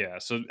 Yeah. Yeah.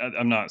 So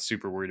I'm not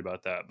super worried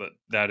about that, but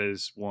that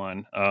is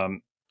one.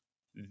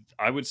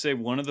 I would say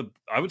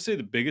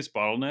the biggest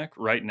bottleneck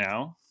right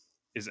now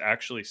is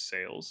actually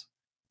sales.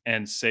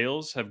 And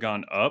sales have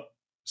gone up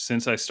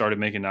since I started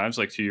making knives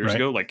like 2 years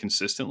ago, like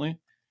consistently.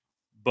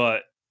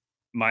 But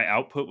my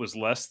output was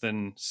less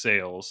than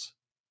sales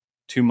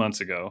 2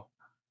 months ago,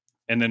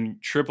 and then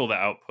triple the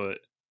output.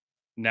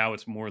 Now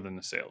it's more than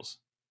the sales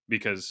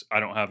because I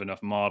don't have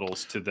enough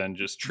models to then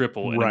just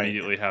triple and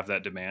immediately have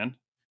that demand.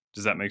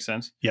 Does that make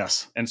sense?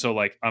 Yes. And so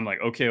like, I'm like,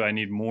 okay, I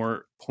need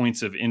more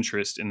points of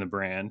interest in the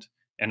brand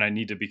and I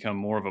need to become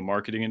more of a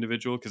marketing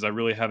individual because I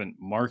really haven't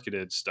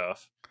marketed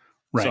stuff.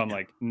 Right. So I'm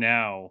like,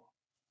 now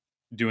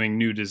doing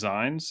new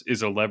designs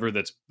is a lever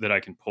that I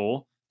can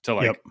pull to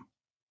like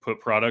put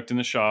product in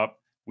the shop,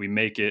 we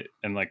make it,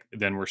 and like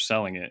then we're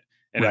selling it.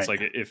 And it's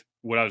like if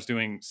what I was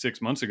doing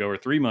 6 months ago or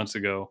 3 months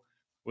ago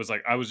was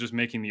like I was just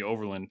making the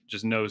Overland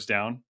just nose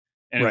down,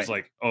 and it was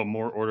like, oh,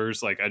 more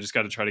orders, like I just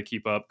got to try to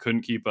keep up,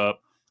 couldn't keep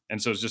up.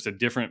 And so it's just a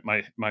different,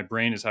 my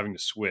brain is having to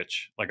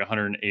switch like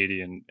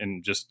 180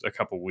 in just a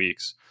couple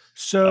weeks.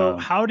 So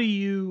how do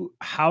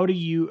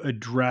you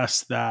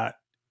address that?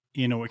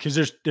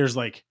 Because there's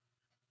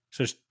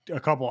a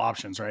couple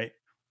options, right?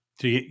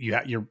 So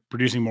you're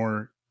producing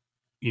more,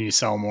 you need to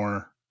sell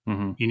more,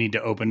 you need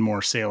to open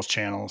more sales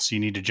channels, you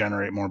need to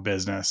generate more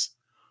business.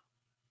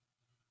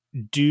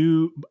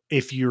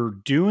 If you're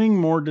doing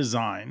more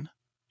design,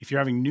 if you're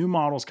having new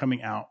models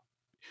coming out,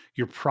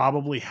 you're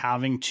probably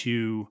having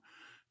to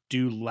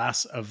do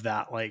less of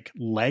that like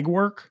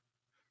legwork,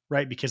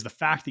 right? Because the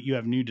fact that you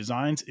have new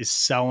designs is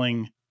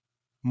selling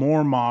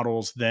more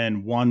models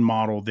than one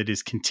model that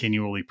is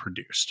continually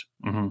produced,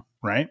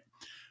 right?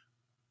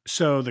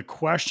 So the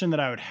question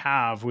that I would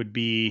have would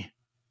be,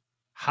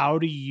 how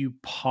do you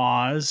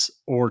pause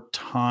or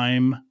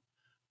time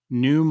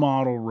new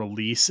model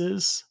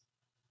releases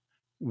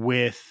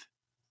with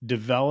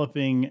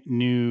developing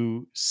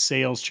new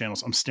sales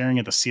channels? I'm staring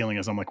at the ceiling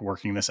as I'm like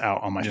working this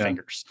out on my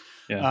fingers.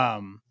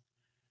 Yeah.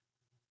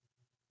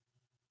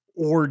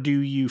 Or do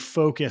you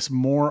focus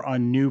more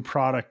on new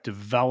product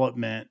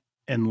development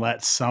and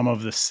let some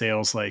of the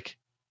sales like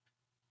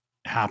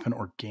happen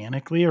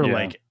organically, or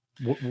like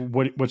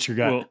what's your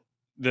gut?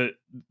 Well,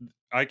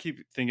 I keep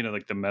thinking of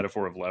like the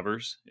metaphor of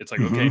levers. It's like,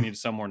 okay, I need to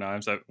sell more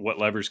knives. What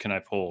levers can I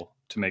pull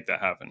to make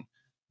that happen?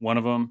 One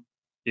of them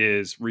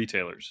is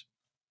retailers,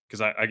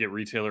 because I get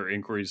retailer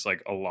inquiries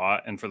like a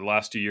lot. And for the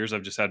last 2 years,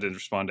 I've just had to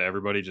respond to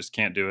everybody. Just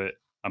can't do it.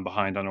 I'm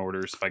behind on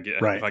orders. If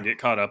I get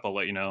caught up, I'll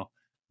let you know.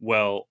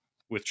 Well,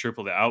 with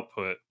triple the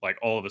output, like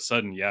all of a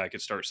sudden, I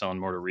could start selling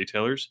more to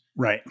retailers.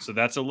 Right. So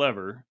that's a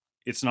lever.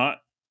 It's not,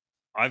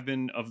 I've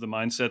been of the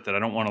mindset that I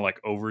don't want to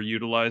like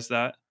overutilize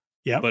that.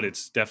 Yeah. But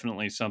it's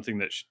definitely something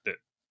that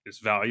is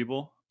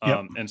valuable.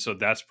 And so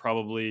that's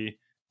probably,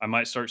 I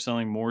might start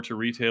selling more to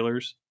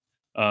retailers.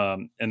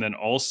 And then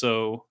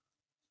also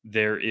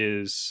there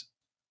is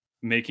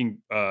making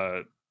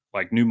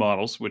like new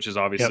models, which is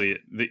obviously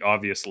the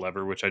obvious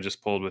lever, which I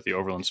just pulled with the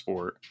Overland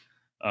Sport.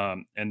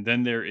 And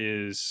then there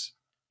is,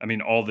 I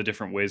mean, all the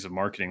different ways of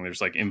marketing. There's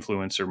like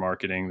influencer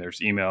marketing,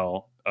 there's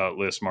email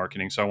list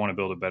marketing. So I want to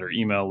build a better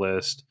email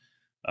list.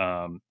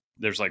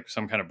 there's like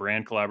some kind of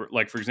brand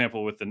like for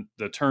example, with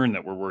the TERN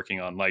that we're working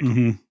on, like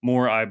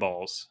more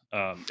eyeballs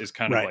is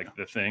kind of like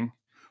the thing.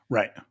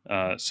 Right.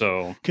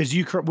 So because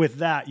with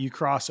that, you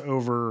cross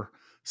over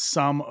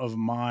some of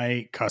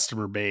my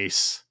customer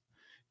base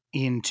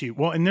into,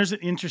 well, and there's an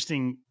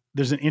interesting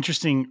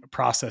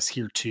process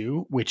here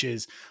too, which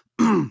is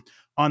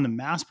on the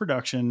mass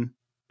production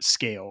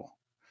scale.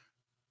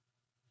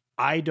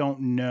 I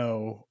don't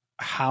know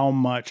how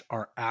much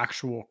our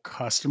actual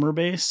customer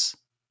base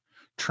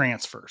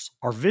transfers.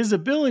 Our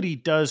visibility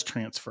does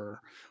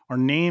transfer. Our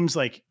names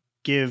like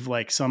give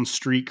like some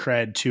street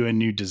cred to a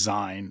new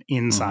design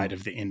inside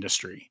of the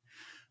industry.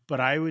 But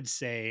I would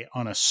say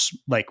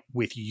like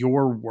with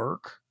your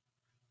work,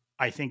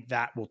 I think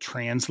that will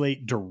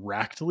translate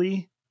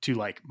directly to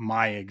like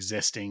my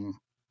existing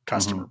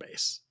customer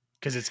base.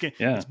 Because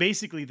it's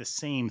basically the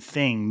same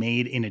thing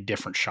made in a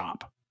different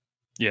shop.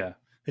 Yeah.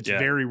 It's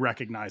very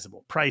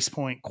recognizable. Price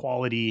point,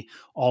 quality,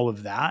 all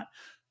of that.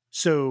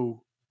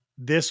 So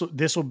this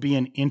will be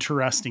an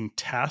interesting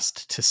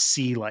test to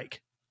see,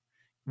 like,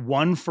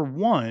 one for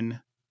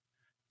one,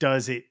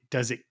 does it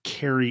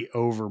carry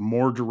over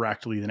more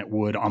directly than it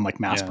would on like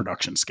mass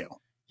production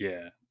scale?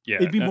 Yeah.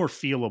 It'd be more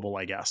feelable,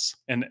 I guess.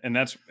 And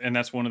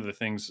that's one of the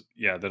things,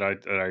 that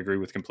I agree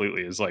with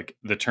completely, is like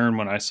the TERN.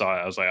 When I saw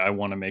it, I was like, I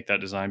want to make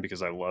that design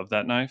because I love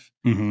that knife,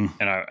 and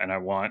I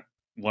want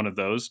one of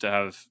those to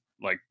have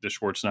like the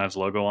Schwartz Knives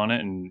logo on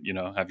it, and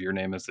have your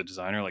name as the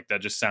designer. Like,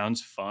 that just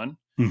sounds fun.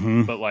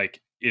 But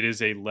like, it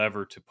is a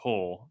lever to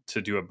pull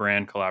to do a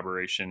brand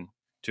collaboration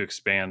to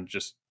expand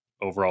just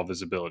overall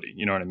visibility.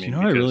 You know what I mean?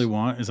 What I really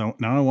want is now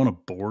I want a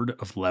board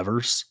of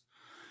levers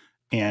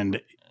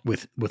and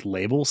with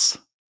labels.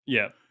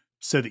 Yeah.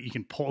 So that you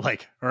can pull,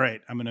 like, all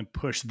right, I'm going to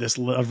push this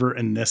lever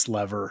and this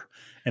lever,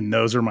 and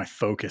those are my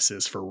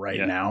focuses for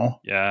now.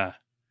 Yeah.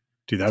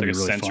 Dude, that'd be like a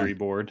really sensory fun.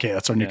 board. Okay,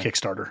 that's our new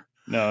Kickstarter.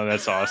 No,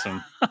 that's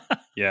awesome.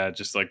 Yeah,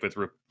 just like with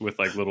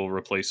like little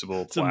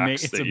replaceable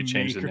plaques that you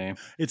change the name.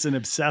 It's an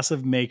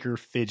obsessive maker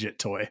fidget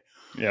toy.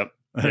 Yep.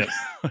 There's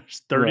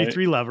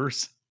 33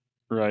 levers.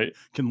 Right.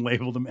 Can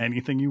label them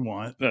anything you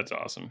want. That's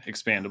awesome.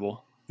 Expandable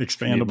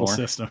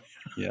system.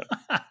 Yeah.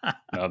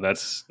 No,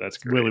 that's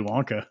great. Willy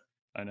Wonka.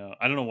 I know.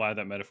 I don't know why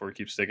that metaphor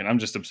keeps sticking. I'm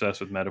just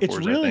obsessed with metaphors.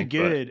 It's really I think,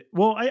 good.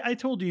 Well, I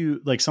told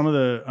you, like, some of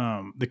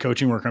the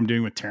coaching work I'm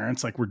doing with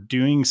Terrence, like, we're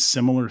doing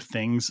similar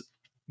things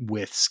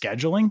with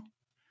scheduling,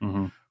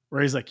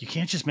 where he's like, you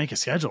can't just make a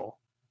schedule.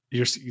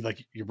 You're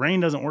like, your brain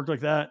doesn't work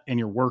like that, and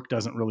your work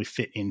doesn't really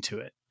fit into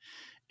it.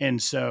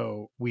 And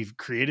so we've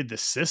created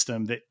this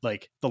system that,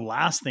 like, the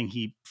last thing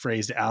he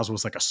phrased it as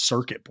was like a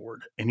circuit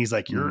board. And he's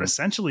like, you're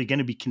essentially going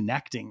to be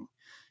connecting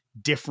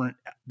different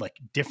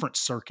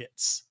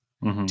circuits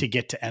to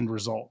get to end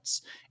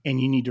results.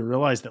 And you need to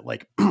realize that,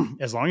 like,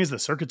 as long as the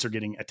circuits are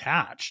getting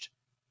attached,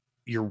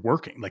 you're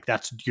working. Like,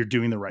 you're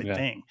doing the right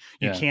thing.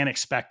 You can't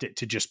expect it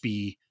to just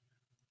be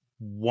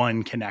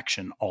one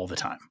connection all the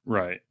time.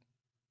 Right.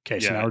 Okay.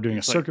 So now we're doing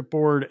a circuit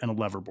board and a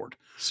lever board.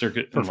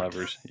 Circuit and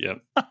levers.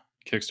 Yep.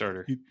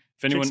 Kickstarter.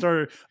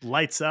 Kickstarter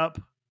lights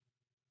up.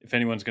 If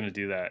anyone's going to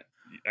do that,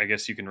 I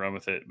guess you can run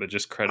with it, but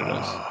just credit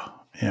us.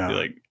 Yeah. Be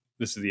like,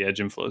 this is the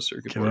Edge and Flow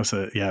circuit board. It's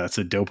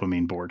a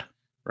dopamine board.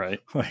 Right.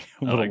 Like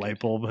a little light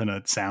bulb and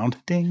a sound.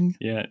 Ding.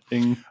 Yeah.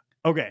 Ding.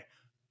 Okay.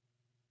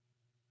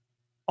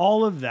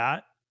 All of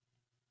that,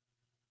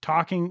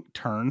 talking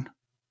TERN,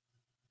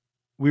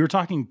 we were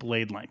talking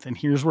blade length, and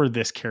here's where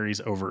this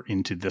carries over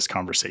into this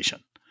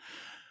conversation.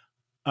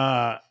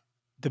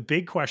 The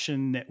big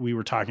question that we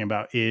were talking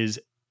about is,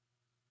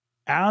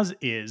 as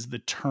is, the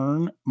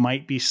TERN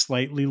might be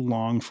slightly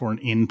long for an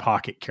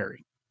in-pocket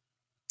carry.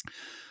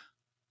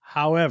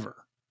 However,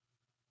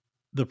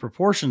 the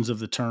proportions of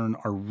the TERN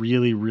are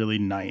really, really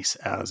nice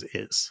as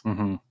is.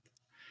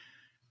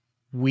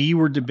 We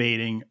were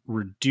debating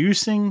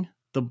reducing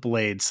the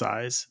blade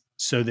size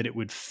so that it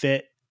would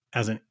fit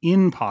as an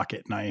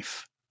in-pocket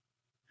knife.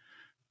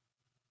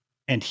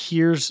 And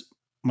here's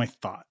my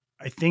thought.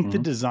 I think the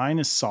design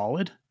is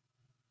solid.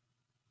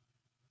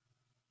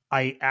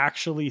 I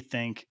actually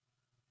think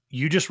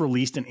you just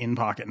released an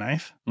in-pocket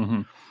knife.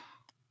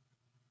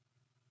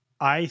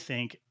 I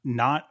think,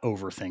 not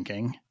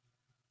overthinking,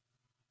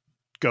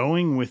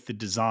 going with the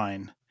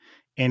design,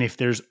 and if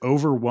there's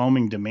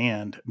overwhelming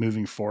demand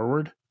moving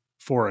forward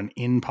for an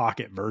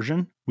in-pocket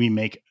version, we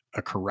make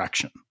a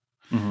correction.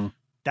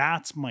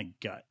 That's my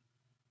gut.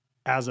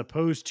 As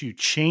opposed to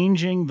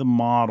changing the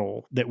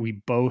model that we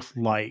both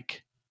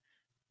like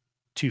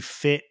to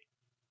fit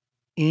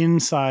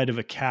inside of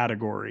a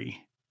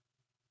category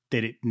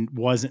that it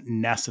wasn't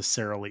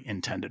necessarily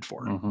intended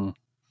for.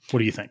 What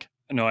do you think?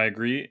 No, I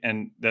agree.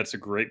 And that's a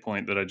great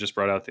point that I just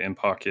brought out, the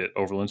in-pocket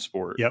Overland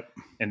Sport. Yep.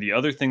 And the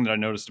other thing that I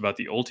noticed about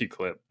the Ulti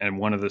clip, and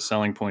one of the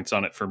selling points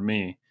on it for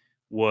me,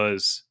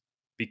 was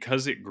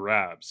because it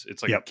grabs,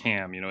 it's like a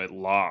cam, it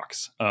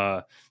locks.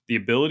 The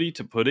ability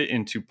to put it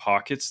into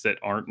pockets that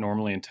aren't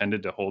normally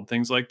intended to hold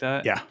things like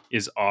that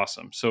is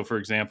awesome. So for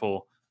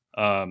example,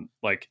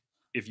 like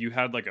if you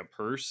had like a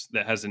purse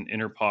that has an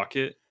inner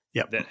pocket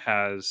that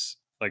has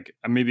like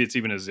maybe it's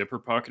even a zipper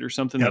pocket or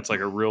something Yep. that's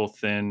like a real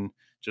thin,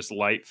 just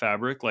light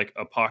fabric. Like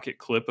a pocket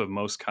clip of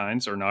most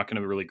kinds are not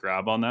going to really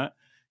grab on that.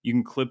 You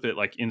can clip it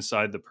like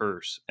inside the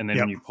purse, and then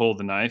Yep. when you pull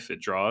the knife, it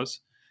draws.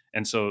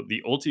 And so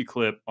the ulti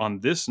clip on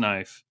this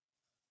knife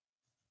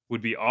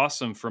would be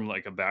awesome from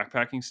like a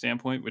backpacking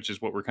standpoint, which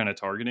is what we're kind of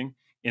targeting.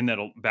 In that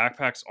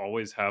backpacks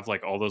always have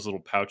like all those little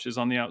pouches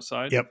on the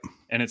outside, Yep.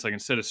 and it's like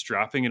instead of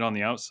strapping it on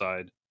the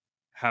outside,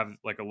 have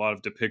like a lot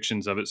of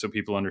depictions of it so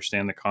people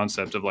understand the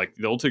concept of like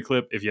the ulti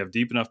clip. If you have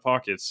deep enough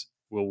pockets,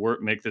 will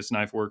work, make this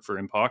knife work for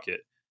in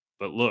pocket.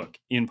 But look,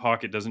 in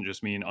pocket doesn't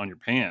just mean on your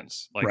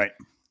pants, like Right.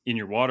 in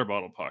your water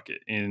bottle pocket,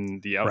 in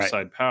the Right.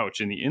 outside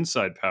pouch, in the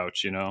inside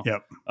pouch, you know.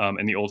 Yep.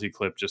 And the ulti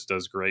clip just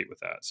does great with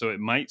that. So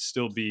it might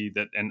still be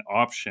that an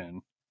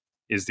option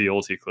is the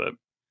ulti clip.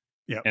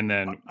 Yep. And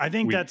then I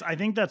think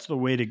that's the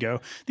way to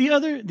go. The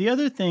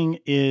other thing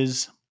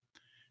is,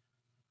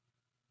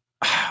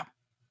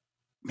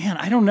 man,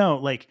 I don't know.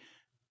 Like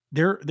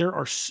there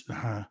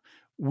are,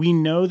 we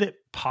know that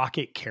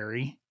pocket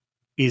carry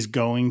is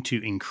going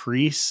to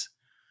increase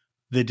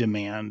the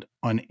demand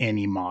on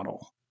any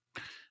model.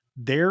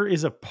 There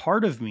is a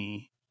part of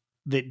me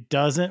that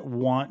doesn't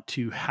want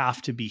to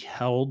have to be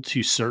held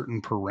to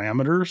certain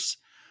parameters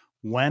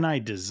when I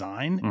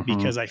design,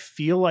 because I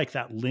feel like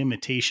that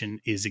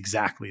limitation is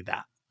exactly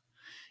that.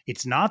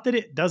 It's not that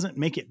it doesn't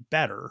make it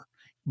better,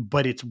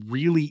 but it's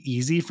really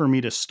easy for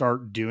me to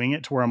start doing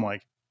it to where I'm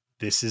like,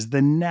 this is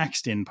the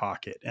next in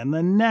pocket and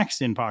the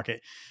next in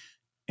pocket.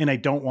 And I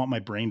don't want my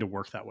brain to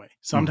work that way.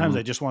 Sometimes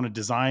I just want to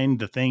design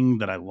the thing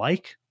that I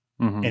like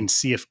and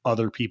see if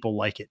other people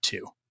like it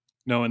too.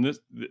 No, and this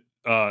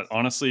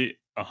honestly,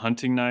 a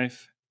hunting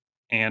knife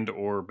and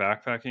or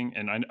backpacking,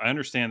 and I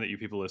understand that you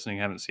people listening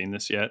haven't seen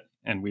this yet,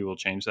 and we will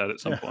change that at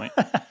some point.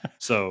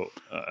 So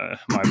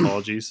my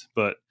apologies,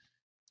 but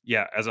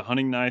yeah, as a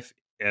hunting knife,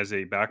 as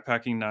a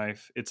backpacking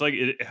knife, it's like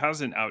it has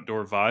an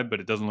outdoor vibe,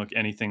 but it doesn't look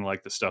anything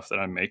like the stuff that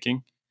I'm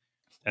making,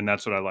 and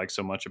that's what I like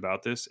so much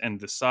about this. And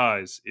the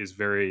size is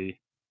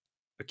very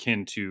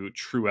akin to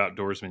true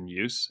outdoorsman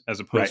use, as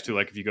opposed to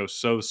like if you go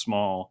so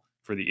small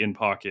for the in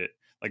pocket,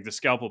 like the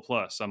Scalpel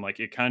Plus. I'm like,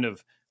 it kind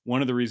of,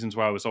 one of the reasons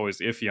why I was always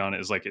iffy on it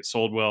is like it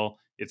sold well.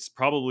 It's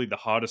probably the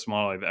hottest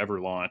model I've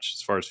ever launched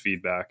as far as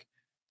feedback,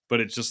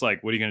 but it's just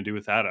like, what are you going to do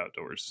with that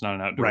outdoors? It's not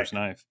an outdoors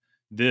knife.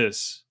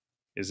 This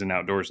is an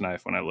outdoors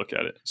knife when I look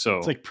at it. So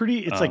it's like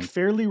it's like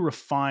fairly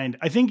refined.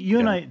 I think you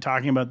and I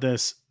talking about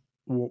this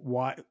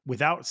why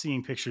without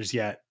seeing pictures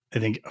yet, I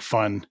think a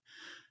fun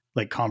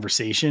like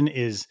conversation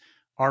is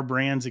our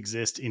brands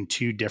exist in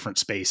two different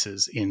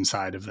spaces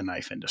inside of the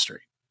knife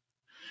industry.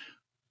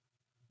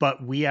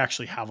 But we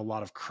actually have a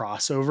lot of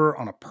crossover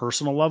on a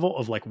personal level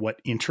of like what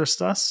interests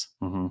us.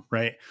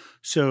 Right.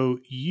 So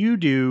you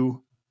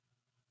do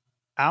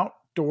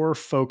outdoor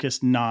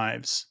focused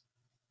knives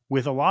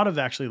with a lot of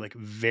actually like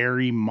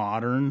very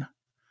modern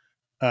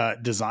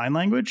design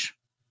language.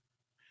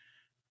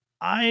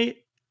 I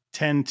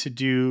tend to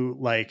do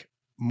like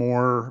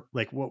more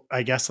like what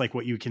I guess like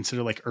what you would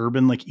consider like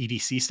urban, like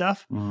EDC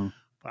stuff.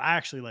 But I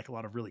actually like a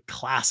lot of really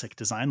classic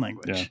design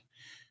language. Yeah.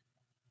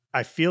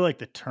 I feel like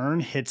the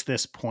TERN hits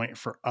this point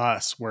for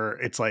us where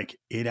it's like,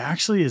 it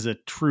actually is a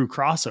true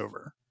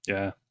crossover.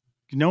 Yeah.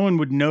 No one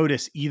would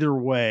notice either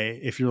way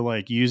if you're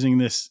like using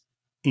this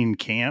in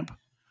camp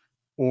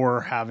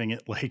or having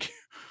it like,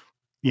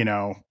 you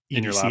know,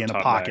 in your EDC in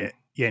a pocket. bag.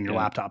 Yeah. In your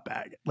laptop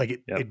bag.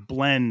 Like it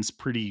blends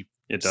pretty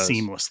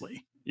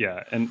seamlessly.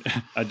 Yeah. And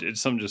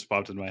something just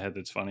popped in my head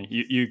that's funny.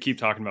 You keep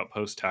talking about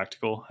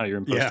post-tactical, how you're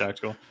in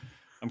post-tactical.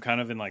 I'm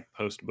kind of in like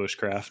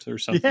post-bushcraft or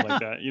something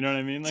like that. You know what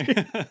I mean?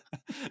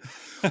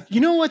 Like,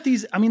 you know what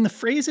the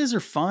phrases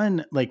are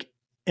fun. Like,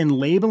 and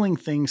labeling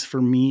things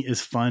for me is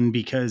fun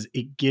because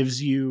it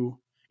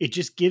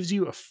just gives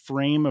you a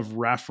frame of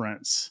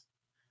reference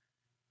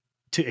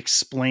to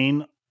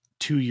explain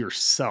to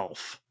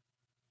yourself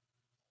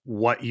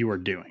what you are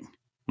doing.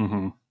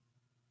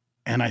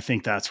 And I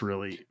think that's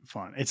really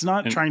fun. It's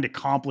not trying to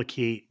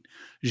complicate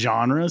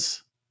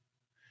genres.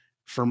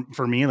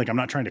 For me, like I'm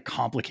not trying to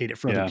complicate it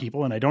for other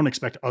people, and I don't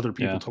expect other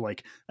people to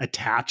like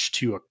attach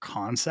to a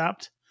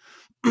concept.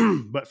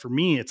 But for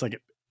me, it's like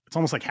it's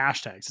almost like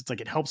hashtags. It's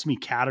like it helps me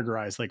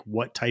categorize like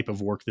what type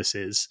of work this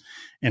is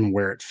and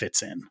where it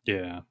fits in.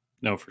 Yeah,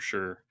 no, for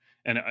sure.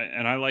 And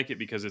I like it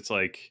because it's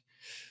like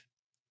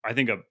I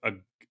think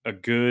a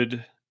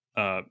good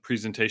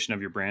presentation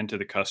of your brand to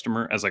the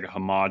customer as like a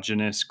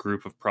homogenous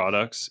group of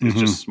products is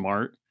just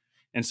smart.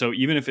 And so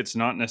even if it's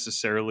not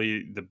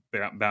necessarily the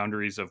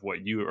boundaries of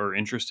what you are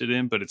interested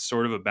in, but it's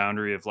sort of a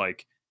boundary of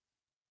like,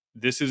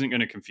 this isn't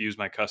going to confuse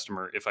my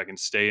customer if I can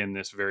stay in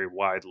this very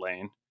wide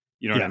lane.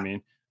 You know what I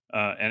mean?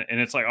 And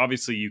it's like,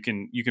 obviously you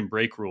can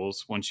break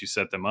rules once you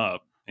set them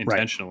up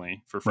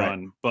intentionally for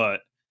fun,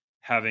 but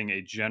having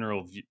a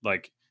general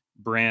like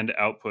brand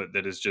output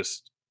that is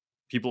just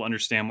people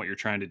understand what you're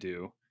trying to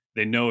do.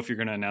 They know if you're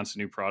going to announce a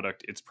new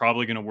product, it's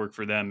probably going to work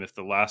for them if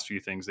the last few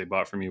things they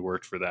bought from you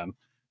worked for them.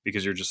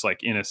 Because you're just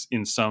like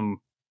in some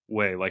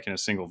way, like in a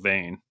single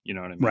vein, you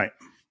know what I mean? Right.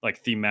 Like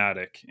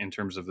thematic in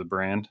terms of the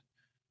brand.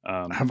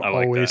 I've I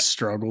like always that.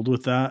 struggled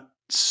with that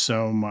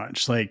so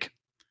much. Like,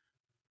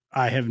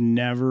 I have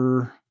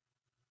never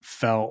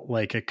felt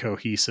like a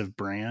cohesive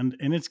brand,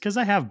 and it's because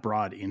I have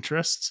broad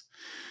interests.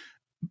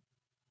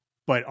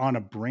 But on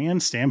a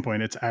brand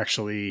standpoint, it's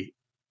actually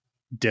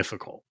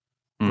difficult,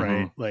 Mm-hmm.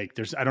 right? Like,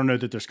 I don't know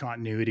that there's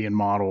continuity in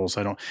models.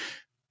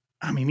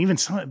 I mean, even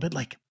but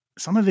like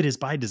some of it is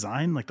by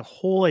design. Like, the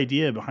whole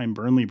idea behind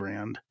Burnley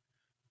brand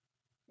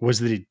was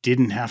that it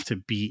didn't have to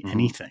be Mm-hmm.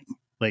 anything.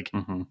 Like,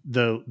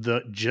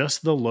 Mm-hmm.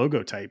 just the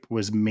logo type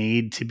was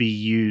made to be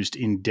used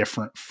in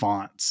different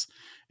fonts.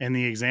 And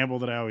the example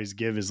that I always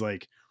give is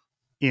like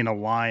in a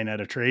line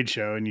at a trade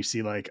show, and you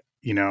see like,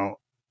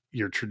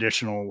 your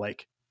traditional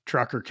like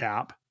trucker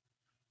cap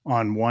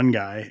on one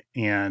guy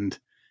and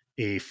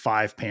a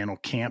 5-panel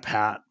camp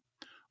hat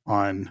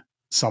on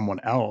someone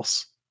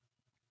else.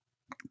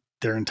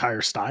 Their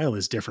entire style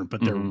is different,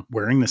 but they're Mm-hmm.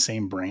 wearing the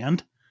same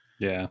brand.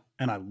 Yeah.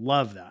 And I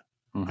love that.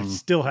 I Mm-hmm.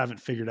 still haven't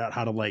figured out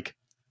how to like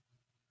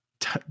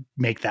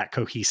make that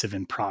cohesive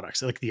in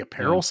products. Like the Yeah.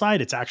 apparel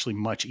side, it's actually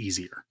much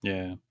easier.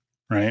 Yeah.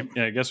 Right.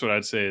 Yeah. I guess what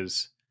I'd say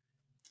is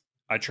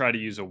I try to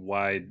use a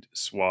wide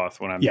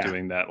swath when I'm Yeah.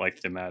 doing that like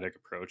thematic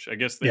approach. I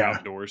guess the Yeah.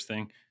 outdoors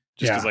thing,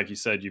 just because Yeah. like you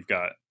said, you've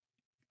got,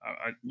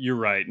 you're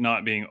right,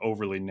 not being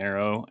overly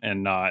narrow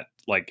and not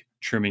like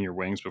trimming your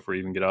wings before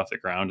you even get off the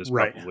ground is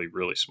Right. probably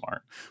really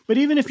smart. But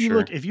even if For you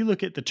sure.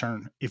 look at the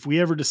TERN, if we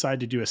ever decide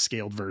to do a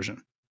scaled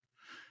version,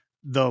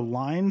 the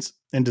lines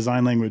and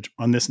design language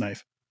on this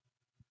knife,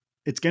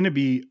 it's going to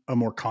be a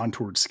more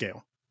contoured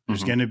scale. There's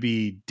Mm-hmm. going to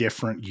be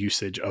different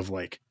usage of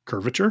like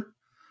curvature.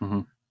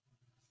 Mm-hmm.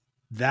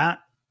 That,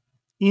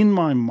 in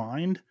my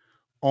mind,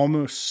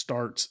 almost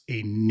starts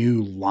a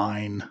new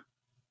line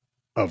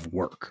of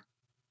work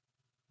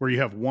where you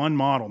have one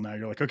model. Now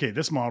you're like, okay,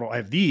 this model, I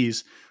have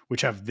these,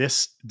 which have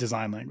this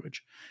design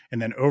language.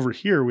 And then over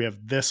here, we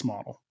have this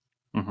model.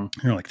 Mm-hmm.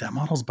 And you're like, that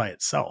model's by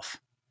itself.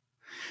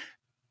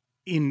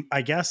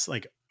 I guess,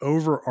 like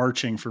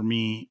overarching for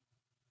me,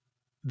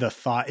 the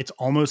thought, it's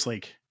almost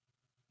like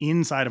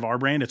inside of our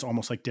brand, it's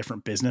almost like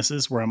different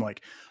businesses where I'm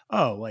like,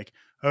 oh, like,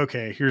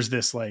 okay, here's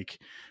this like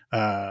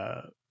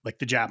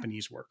the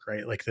Japanese work,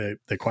 right? Like the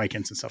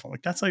Kwikens and stuff. I'm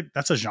like,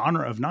 that's a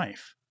genre of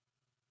knife.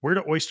 Where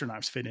do oyster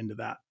knives fit into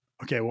that?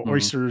 Okay, well,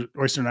 Mm-hmm.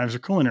 oyster knives are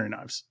culinary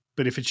knives,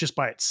 but if it's just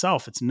by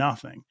itself, it's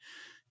nothing.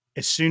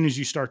 As soon as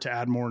you start to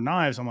add more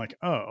knives, I'm like,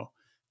 oh,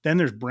 then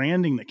there's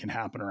branding that can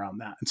happen around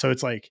that. And so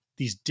it's like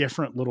these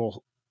different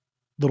little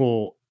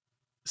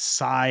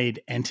side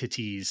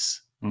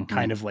entities Mm-hmm.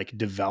 kind of like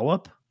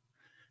develop.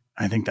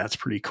 I think that's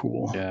pretty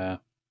cool. Yeah.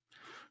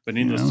 But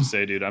You needless know? to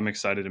say, dude, I'm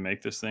excited to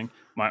make this thing.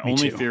 My Me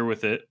only too. fear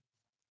with it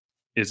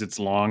is it's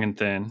long and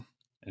thin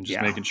and just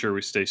Yeah. making sure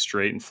we stay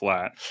straight and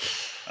flat.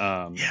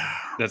 Yeah.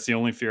 That's the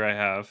only fear I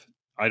have.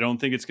 I don't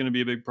think it's going to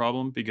be a big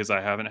problem because I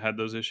haven't had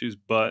those issues,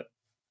 but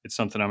it's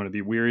something I'm going to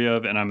be weary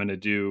of, and I'm going to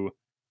do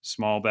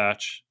small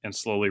batch and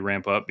slowly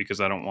ramp up because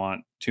I don't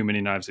want too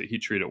many knives that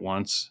heat treat at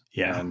once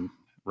Yeah. and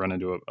run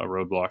into a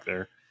roadblock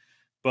there.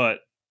 But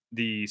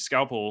the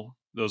scalpel,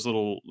 those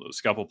little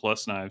scalpel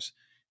plus knives,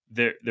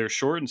 they're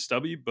short and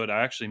stubby, but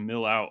I actually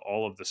mill out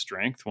all of the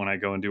strength when I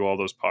go and do all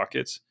those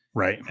pockets.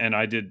 Right. And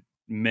I did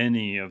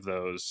many of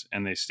those,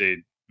 and they stayed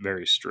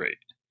very straight.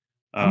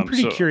 I'm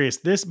pretty So curious.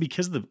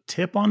 Because the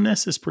tip on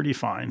this is pretty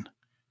fine.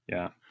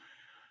 yeah,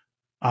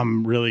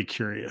 I'm really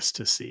curious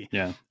to see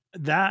yeah,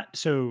 that.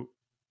 So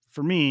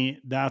for me,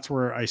 that's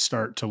where I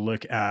start to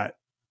look at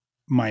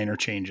my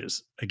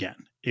interchanges again.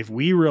 If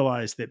we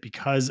realize that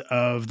because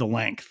of the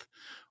length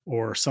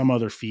or some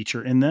other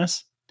feature in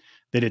this,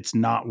 that it's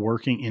not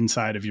working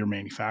inside of your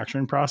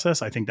manufacturing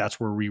process, I think that's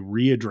where we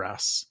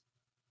readdress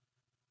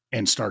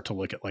and start to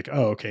look at like,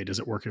 oh, okay, does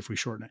it work if we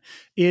shorten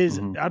it?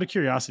 Mhm. Out of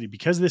curiosity,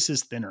 because this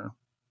is thinner,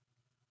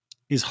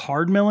 is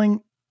hard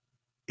milling,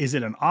 is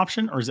it an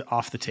option or is it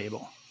off the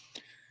table?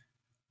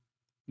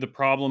 The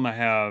problem I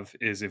have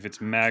is if it's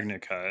magna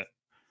cut,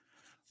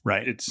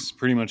 Right. it's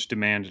pretty much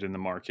demanded in the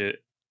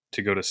market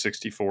to go to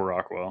 64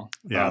 Rockwell.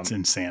 Yeah, it's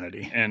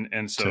insanity.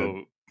 And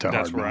so to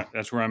that's hard where mill.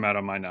 that's where I'm at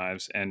on my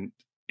knives. And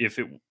if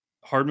it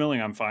hard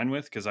milling, I'm fine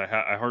with because I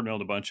hard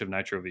milled a bunch of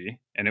Nitro V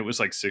and it was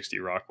like 60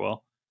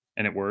 Rockwell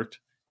and it worked.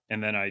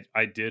 And then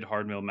I did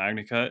hard mill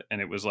magna cut and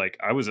it was like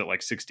I was at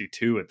like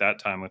 62 at that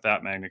time with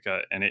that magna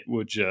cut and it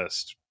would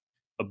just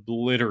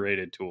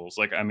obliterated tools.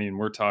 Like I mean,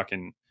 we're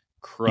talking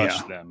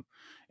crush them.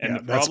 And Yeah,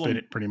 the that's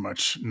problem pretty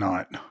much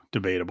not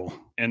debatable.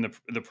 and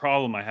the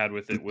problem I had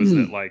with it was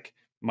that like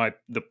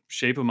the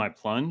shape of my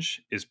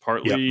plunge is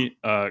partly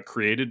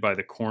created by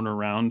the corner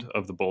round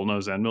of the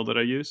bullnose end mill that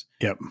I use.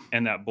 Yep.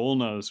 And that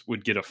bullnose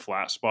would get a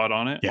flat spot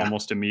on it Yeah.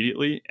 almost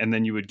immediately, and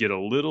then you would get a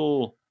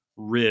little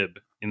rib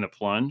in the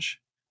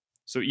plunge.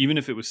 So even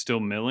if it was still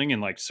milling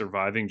and like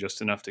surviving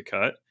just enough to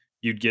cut,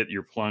 you'd get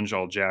your plunge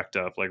all jacked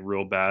up like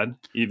real bad,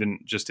 even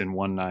just in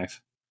one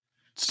knife.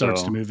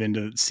 Starts to move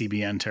into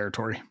CBN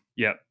territory.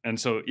 Yeah, and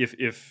so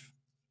if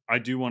I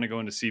do want to go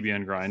into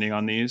CBN grinding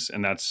on these,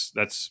 and that's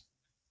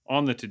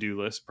on the to-do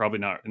list, probably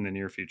not in the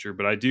near future,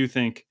 but I do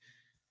think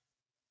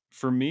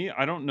for me,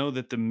 I don't know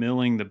that the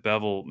milling the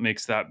bevel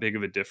makes that big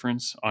of a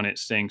difference on it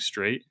staying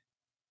straight,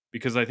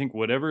 because I think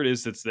whatever it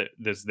is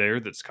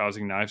that's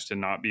causing knives to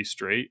not be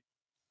straight,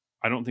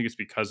 I don't think it's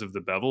because of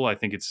the bevel. I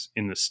think it's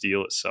in the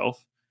steel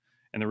itself.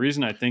 And the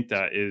reason I think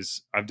that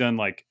is I've done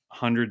like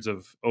hundreds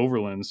of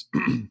overlands,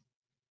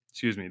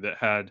 excuse me, that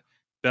had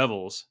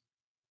bevels,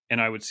 and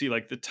I would see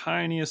like the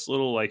tiniest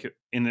little, like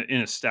in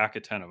a stack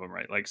of 10 of them,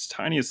 right? Like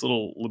tiniest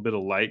little bit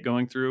of light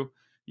going through,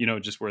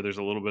 just where there's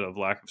a little bit of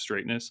lack of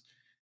straightness.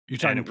 You're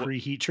And talking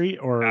pre-heat treat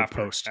or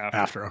post?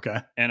 After. Okay.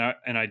 And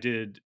I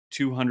did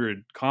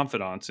 200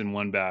 confidants in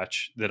one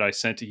batch that I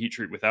sent to heat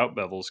treat without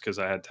bevels because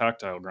I had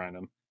tactile grind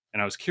them.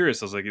 And I was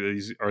curious. I was like,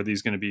 are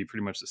these going to be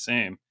pretty much the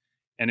same?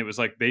 And it was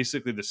like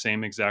basically the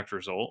same exact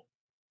result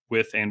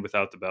with and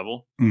without the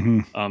bevel.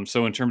 Mm-hmm.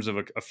 So in terms of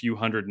a few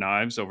hundred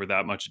knives over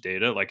that much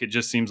data, like it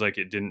just seems like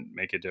it didn't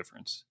make a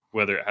difference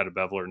whether it had a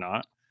bevel or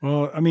not.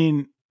 Well, I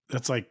mean,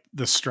 that's like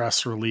the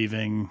stress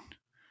relieving.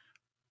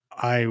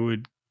 I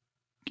would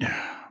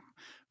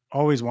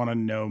always want to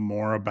know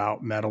more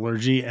about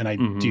metallurgy, and I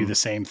do the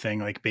same thing.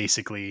 Like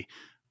basically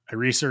I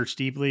research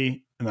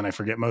deeply and then I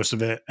forget most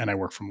of it and I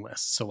work from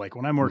lists. So like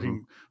when I'm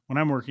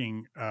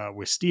working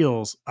with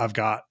steels, I've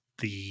got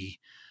the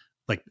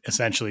like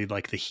essentially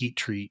like the heat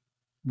treat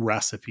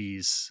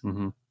recipes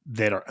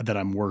that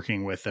I'm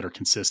working with that are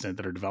consistent,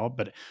 that are developed,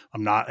 but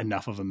I'm not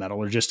enough of a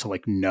metallurgist to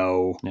like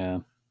know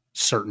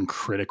certain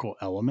critical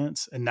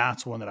elements. And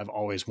that's one that I've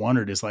always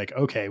wondered is like,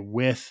 okay,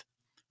 with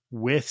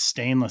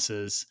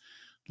stainlesses,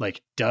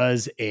 like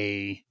does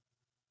a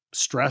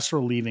stress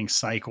relieving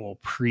cycle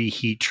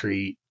pre-heat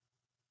treat,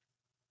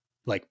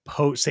 like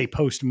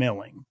post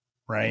milling,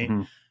 right?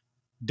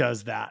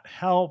 Does that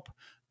help?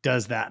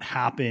 Does that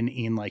happen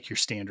in like your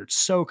standard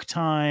soak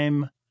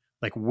time?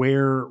 Like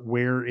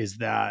where is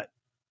that?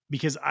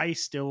 Because I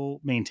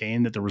still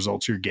maintain that the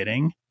results you're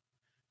getting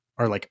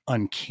are like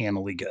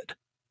uncannily good.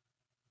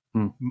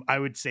 I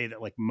would say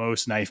that like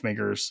most knife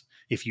makers,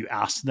 if you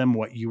ask them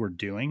what you were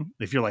doing,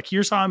 if you're like,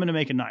 here's how I'm going to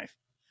make a knife,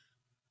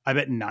 I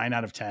bet 9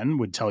 out of 10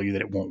 would tell you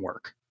that it won't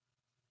work.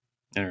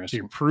 Interesting.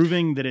 So you're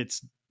proving that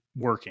it's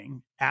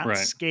working at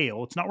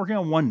scale. It's not working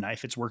on one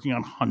knife. It's working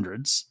on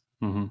hundreds.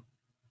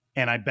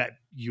 And I bet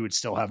you would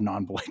still have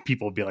non-blade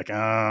people would be like,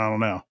 I don't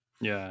know.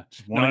 Yeah.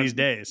 Just one of these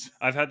days.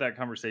 I've had that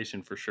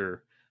conversation for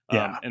sure.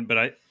 Yeah. But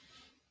I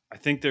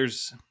think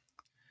there's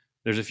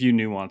a few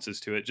nuances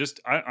to it. Just,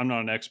 I'm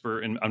not an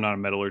expert and I'm not a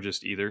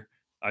metallurgist either.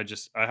 I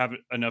have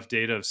enough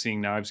data of seeing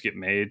knives get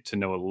made to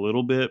know a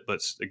little bit,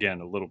 but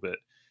again, a little bit.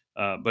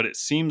 But it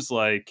seems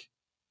like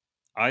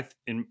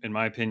in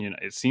my opinion,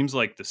 it seems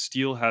like the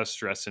steel has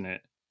stress in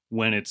it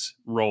when it's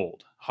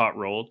hot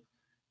rolled,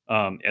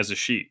 as a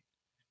sheet.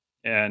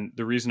 And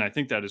the reason I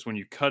think that is when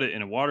you cut it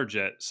in a water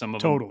jet, some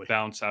of them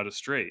bounce out of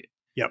straight.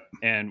 Yep.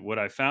 And what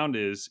I found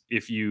is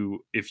if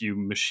you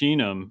machine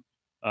them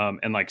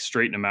and like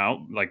straighten them out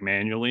like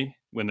manually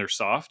when they're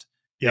soft,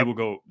 they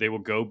will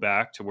go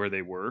back to where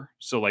they were.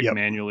 So like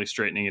manually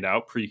straightening it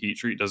out pre-heat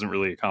treat doesn't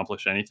really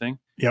accomplish anything.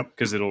 Yep.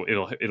 Because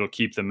it'll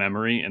keep the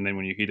memory, and then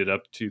when you heat it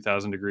up to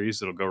 2,000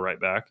 degrees, it'll go right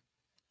back.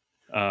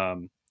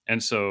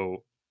 And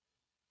so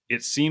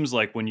it seems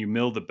like when you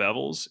mill the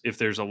bevels, if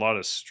there's a lot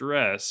of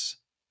stress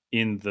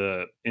in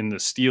the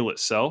steel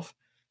itself,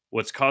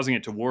 what's causing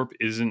it to warp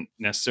isn't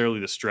necessarily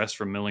the stress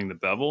from milling the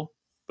bevel,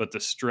 but the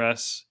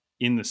stress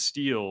in the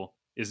steel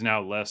is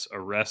now less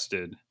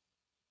arrested.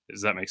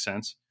 Does that make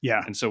sense?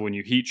 Yeah. And so when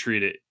you heat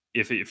treat it,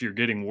 if you're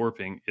getting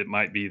warping, it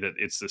might be that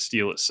it's the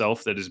steel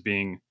itself that is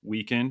being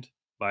weakened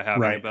by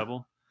having a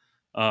bevel.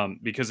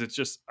 Because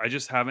I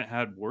just haven't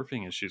had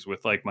warping issues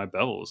with like my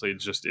bevels. It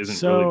just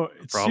isn't really a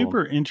problem. It's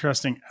super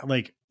interesting.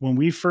 Like when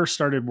we first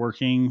started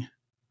working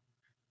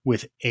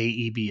with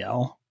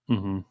AEBL,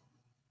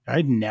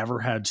 I'd never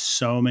had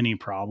so many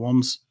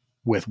problems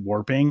with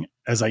warping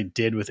as I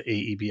did with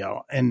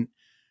AEBL. And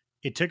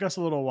it took us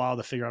a little while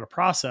to figure out a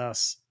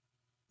process.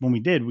 When we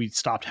did, we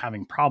stopped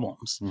having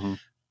problems.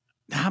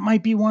 That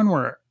might be one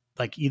where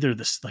like either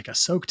this, like a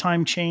soak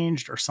time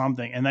changed or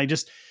something. And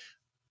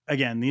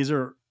again, these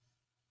are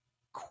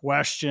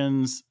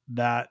questions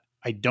that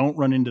I don't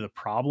run into the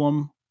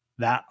problem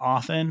that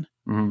often.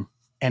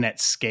 And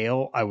at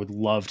scale, I would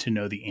love to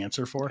know the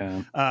answer for.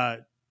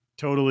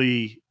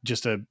 Totally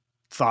just a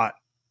thought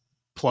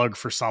plug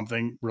for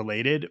something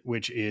related,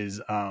 which is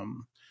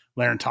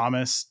Laren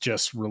Thomas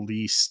just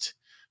released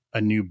a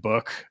new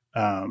book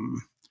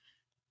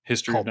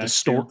History called of Knife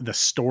Steel? The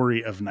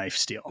Story of Knife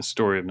Steel. The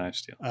Story of Knife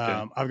Steel.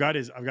 Okay. I've got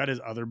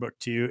his other book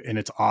too, and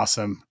it's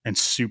awesome and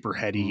super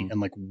heady and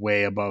like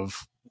way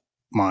above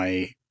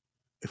my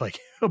like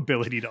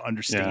ability to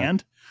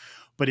understand.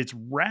 But it's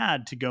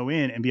rad to go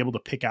in and be able to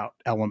pick out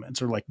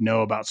elements or like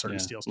know about certain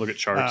steels. Look at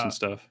charts and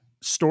stuff.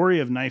 Story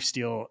of Knife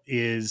Steel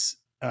is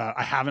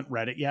I haven't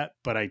read it yet,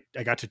 but I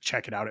got to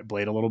check it out at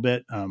Blade a little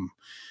bit.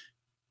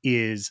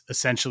 Is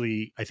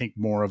essentially, I think,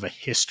 more of a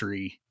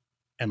history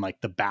and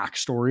like the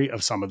backstory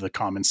of some of the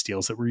common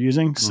steels that we're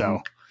using.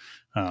 So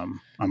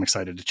I'm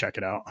excited to check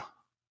it out.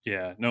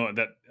 Yeah, no,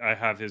 that I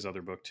have his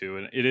other book too.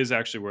 And it is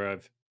actually where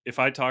if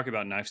I talk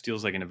about knife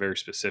steels like in a very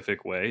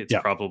specific way, it's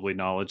probably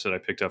knowledge that I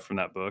picked up from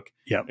that book.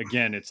 Yeah.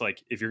 Again, it's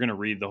like if you're going to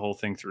read the whole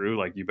thing through,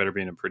 like you better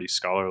be in a pretty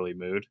scholarly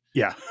mood.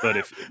 Yeah. But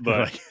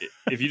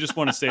if you just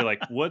want to say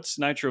like, what's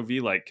Nitro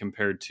V like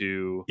compared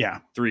to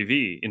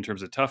 3V in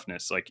terms of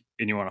toughness, like,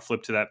 and you want to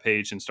flip to that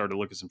page and start to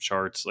look at some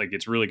charts, like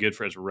it's really good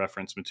for as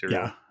reference material.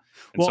 Yeah.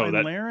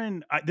 And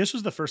Laren, this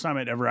was the first time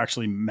I'd ever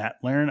actually met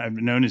Laren. I've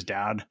known his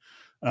dad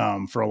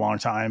for a long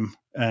time,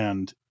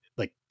 and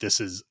like this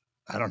is,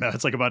 I don't know,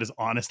 it's like about as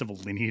honest of a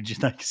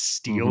lineage like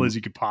steel as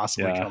you could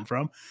possibly come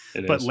from.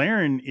 But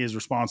Laren is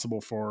responsible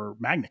for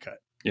MagnaCut.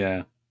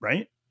 Yeah.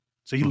 Right.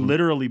 So he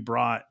literally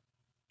brought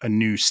a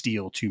new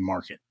steel to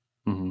market.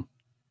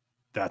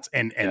 That's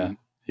and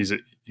he's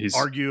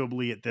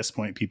arguably at this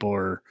point people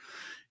are,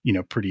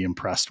 pretty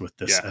impressed with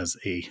this as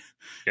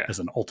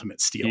an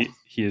ultimate steel.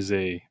 He is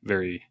a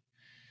very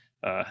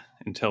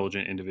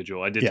intelligent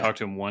individual. I did talk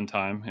to him one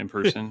time in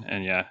person,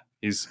 and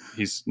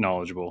he's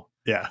knowledgeable.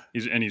 Yeah.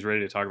 He's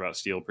ready to talk about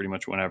steel pretty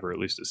much whenever, at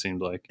least it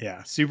seemed like.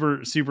 Yeah.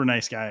 Super, super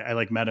nice guy.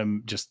 I met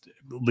him just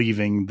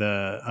leaving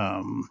the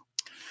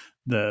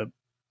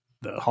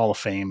Hall of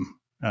Fame.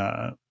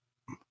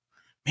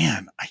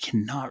 Man, I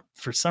cannot,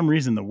 for some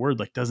reason, the word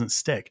like doesn't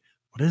stick.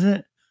 What is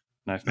it?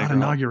 Knife Not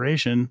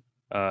inauguration.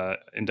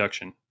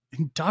 Induction.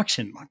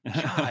 My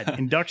God.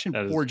 Induction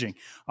forging.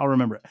 I'll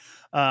remember it.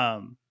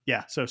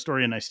 So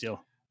Story and Knife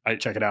Steel.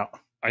 Check it out.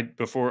 I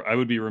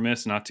would be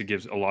remiss not to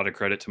give a lot of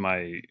credit to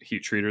my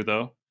heat treater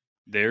though.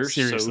 They're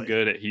so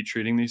good at heat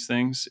treating these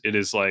things. It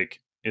is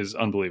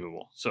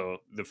unbelievable. So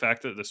the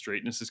fact that the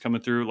straightness is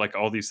coming through, like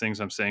all these things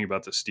I'm saying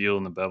about the steel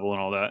and the bevel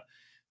and all that,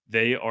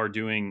 they are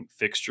doing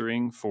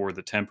fixturing for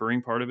the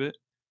tempering part of it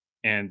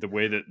and the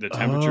way that the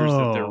temperatures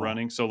that they're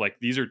running. So like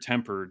these are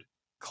tempered,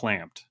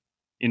 clamped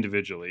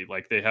individually.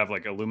 Like they have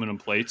like aluminum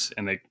plates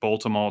and they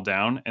bolt them all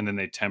down and then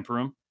they temper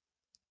them.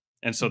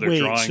 And so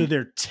so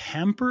they're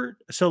tempered.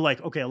 So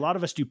like, okay, a lot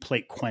of us do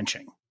plate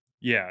quenching.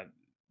 Yeah.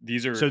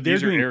 They're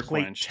doing air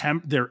plate quenched.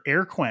 They're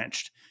air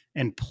quenched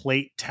and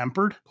plate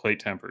tempered. Plate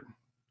tempered.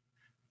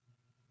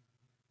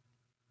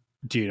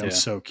 Dude, I'm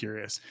so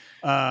curious.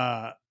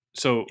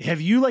 So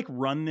have you like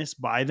run this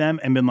by them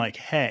and been like,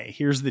 hey,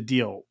 here's the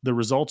deal. The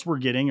results we're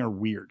getting are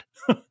weird.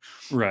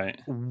 Right.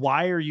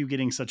 Why are you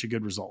getting such a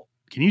good result?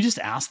 Can you just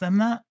ask them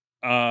that?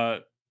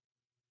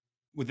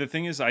 Well, the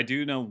thing is, I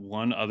do know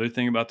one other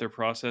thing about their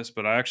process,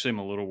 but I actually am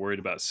a little worried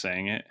about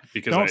saying it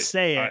because don't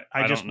say it.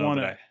 I just want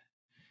to.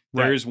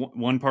 There is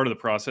one part of the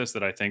process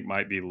that I think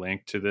might be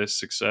linked to this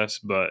success,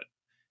 but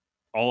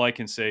all I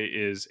can say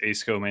is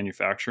ACECO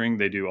Manufacturing.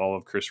 They do all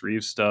of Chris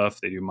Reeves'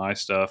 stuff. They do my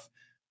stuff.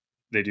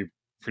 They do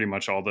pretty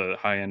much all the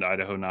high-end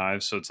Idaho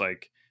knives. So it's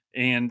like,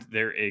 and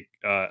they're a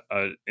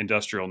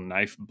industrial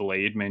knife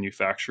blade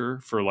manufacturer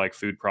for like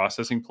food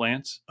processing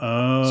plants.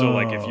 So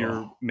like if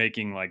you're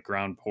making like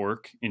ground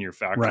pork in your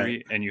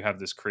factory and you have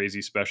this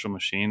crazy special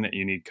machine that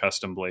you need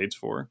custom blades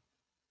for,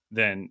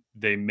 then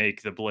they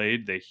make the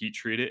blade, they heat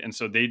treat it. And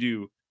so they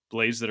do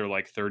blades that are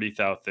like 30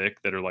 thou thick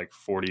that are like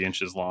 40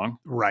 inches long.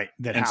 Right.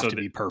 That have to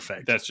be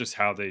perfect. That's just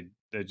how they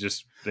know.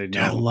 Dude,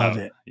 I love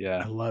it.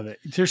 Yeah. I love it.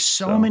 There's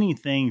so many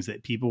things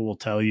that people will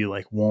tell you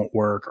like won't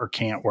work or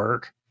can't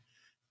work.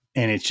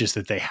 And it's just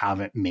that they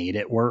haven't made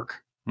it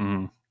work.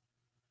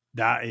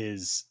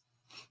 It's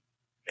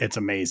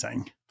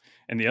amazing.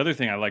 And the other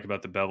thing I like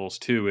about the bevels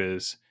too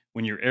is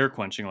when you're air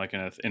quenching, like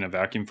in a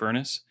vacuum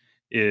furnace,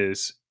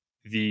 is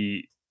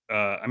I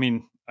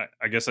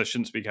guess I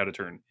shouldn't speak out of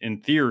turn. In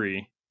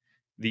theory,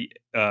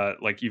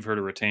 like you've heard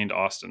of retained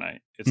austenite.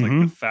 It's like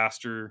the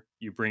faster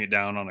you bring it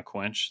down on a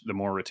quench, the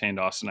more retained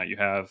austenite you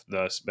have,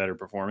 thus better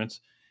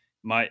performance.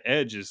 My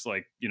edge is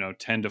like,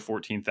 10 to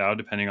 14 thou,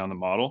 depending on the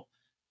model.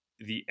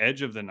 The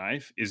edge of the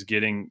knife is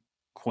getting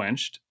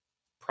quenched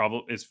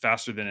probably is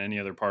faster than any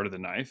other part of the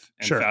knife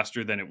and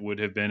faster than it would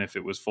have been if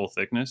it was full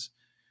thickness.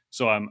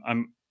 So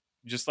I'm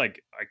just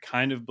like, I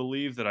kind of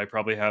believe that I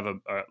probably have a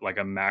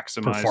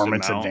maximized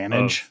performance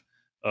advantage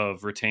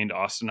of retained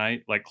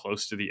austenite, like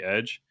close to the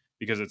edge,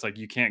 because it's like,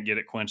 you can't get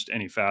it quenched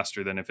any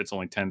faster than if it's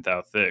only 10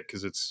 thou thick.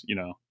 Cause it's,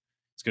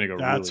 it's going to go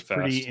really fast. That's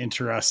pretty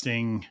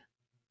interesting.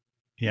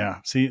 Yeah.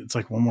 See, it's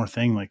like one more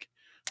thing. Like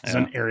it's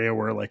an area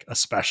where like a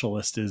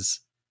specialist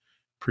is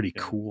pretty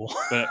cool.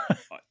 But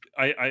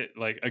I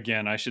like,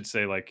 again, I should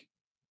say like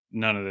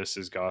none of this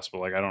is gospel.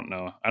 Like I don't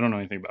know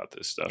anything about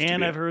this stuff.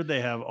 And I've heard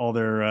they have all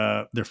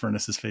their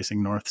furnaces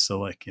facing north. So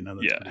like, that's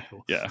pretty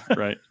cool. Yeah.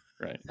 Right.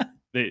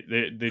 They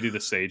do the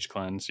sage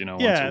cleanse,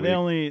 once yeah, a they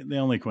week.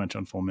 only quench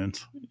on full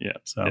moons. Yeah.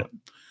 So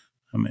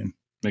I mean,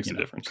 makes a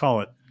difference.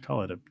 Call it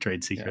a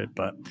trade secret,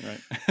 but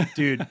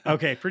dude,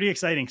 okay. Pretty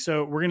exciting.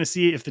 So we're going to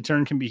see if the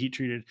TERN can be heat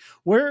treated.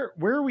 Where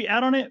are we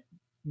at on it?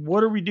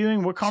 What are we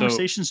doing? What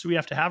conversations do we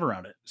have to have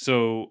around it?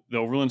 So the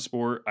Overland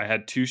Sport, I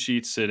had 2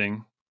 sheets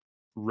sitting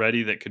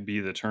ready that could be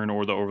the TERN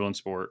or the Overland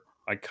Sport.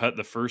 I cut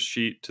the first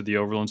sheet to the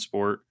Overland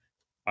Sport.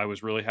 I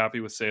was really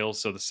happy with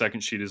sales. So the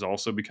second sheet is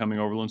also becoming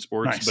Overland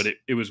Sports, but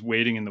it was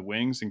waiting in the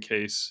wings in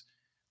case,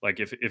 like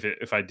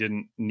if I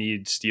didn't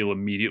need steel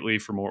immediately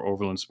for more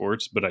Overland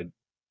Sports, but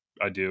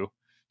I do.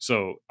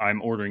 So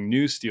I'm ordering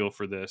new steel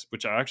for this,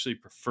 which I actually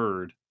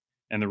preferred.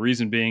 And the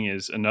reason being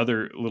is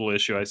another little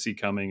issue I see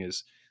coming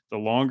is the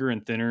longer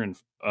and thinner and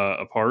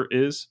apart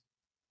is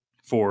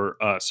for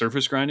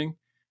surface grinding,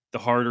 the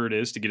harder it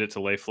is to get it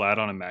to lay flat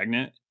on a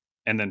magnet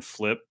and then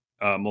flip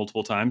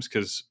multiple times.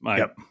 Because my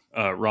Yep.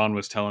 Ron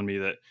was telling me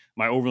that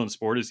my Overland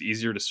Sport is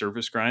easier to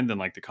surface grind than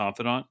like the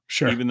Confidant,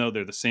 Sure. even though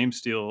they're the same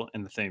steel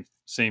and the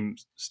same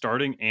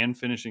starting and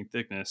finishing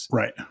thickness.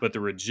 Right. But the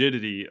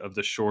rigidity of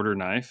the shorter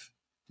knife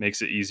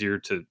makes it easier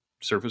to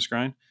surface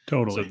grind.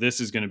 Totally. So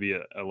this is going to be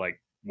a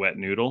like wet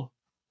noodle.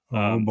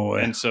 Oh boy.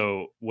 And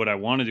so what I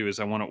want to do is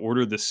I want to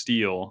order the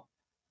steel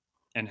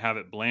and have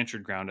it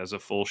Blanchard ground as a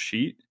full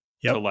sheet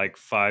to like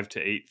 5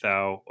 to 8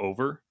 thou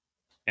over,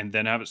 and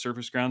then have it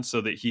surface ground so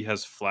that he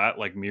has flat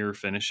like mirror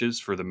finishes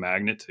for the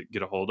magnet to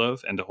get a hold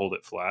of and to hold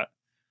it flat.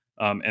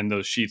 And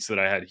those sheets that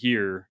I had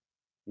here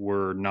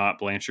were not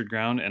Blanchard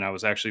ground, and I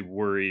was actually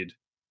worried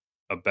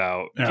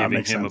about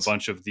giving him a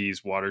bunch of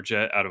these water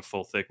jet out of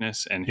full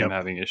thickness and him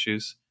having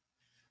issues.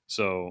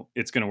 So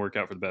it's going to work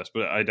out for the best,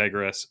 but I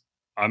digress.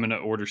 I'm going to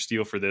order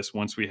steel for this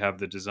once we have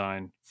the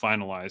design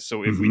finalized.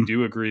 So if we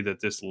do agree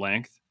that this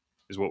length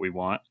is what we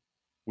want,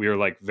 we are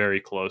like very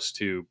close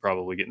to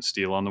probably getting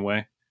steel on the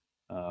way.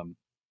 And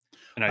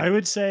I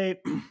would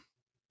say,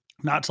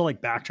 not to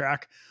like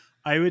backtrack,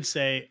 I would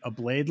say a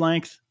blade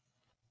length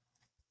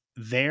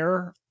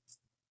there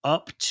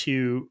up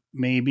to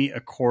maybe a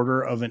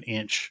quarter of an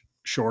inch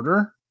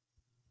shorter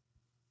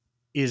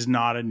is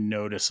not a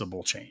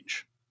noticeable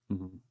change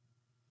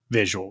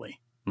visually.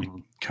 I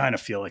kind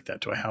of feel like that.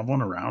 Do I have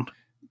one around?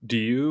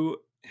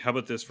 How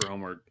about this for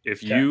homework?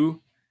 If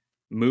you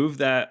move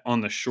that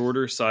on the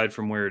shorter side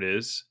from where it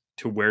is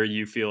to where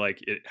you feel like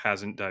it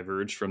hasn't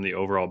diverged from the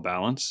overall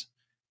balance,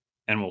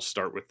 and we'll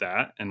start with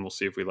that and we'll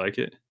see if we like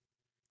it.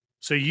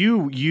 So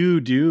you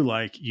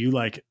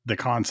like the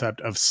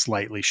concept of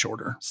slightly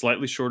shorter.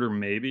 Slightly shorter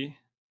maybe,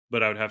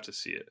 but I would have to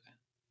see it.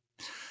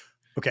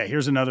 Okay,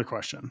 here's another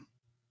question.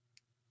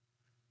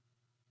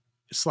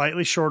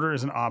 Slightly shorter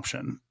is an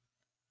option.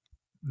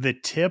 The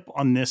tip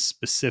on this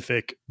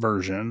specific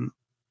version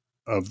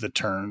of the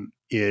TERN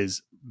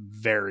is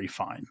very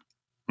fine.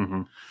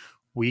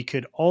 We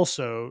could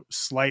also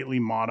slightly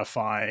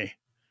modify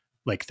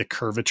like the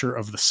curvature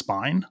of the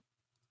spine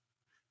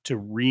to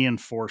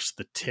reinforce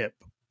the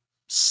tip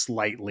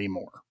slightly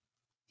more.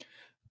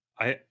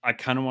 I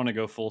kind of want to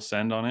go full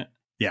send on it.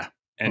 Yeah.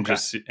 And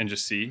just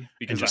see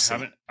because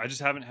I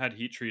just haven't had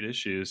heat treat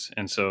issues.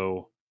 And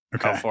so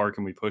how far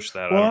can we push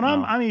that? Well, and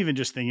I'm even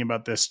just thinking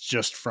about this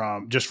just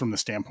from the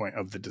standpoint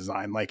of the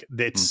design. Like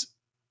that's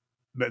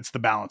the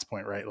balance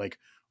point, right? Like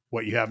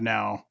what you have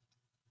now,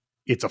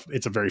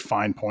 it's a very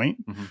fine point.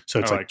 So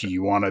it's like, do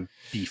you want to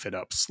beef it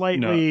up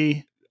slightly?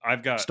 No,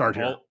 I've got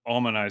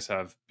all my knives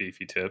have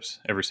beefy tips,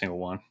 every single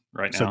one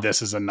right now. So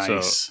this is a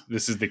nice. So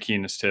this is the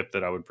keenest tip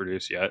that I would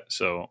produce yet.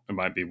 So it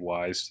might be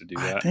wise to do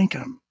that. I think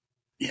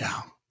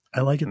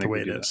I like it the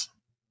way it is.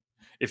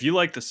 That. If you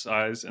like the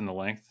size and the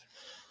length,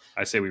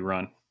 I say we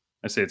run.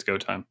 I say it's go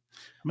time.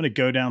 I'm going to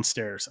go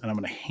downstairs and I'm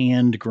going to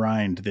hand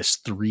grind this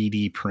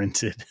 3D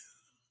printed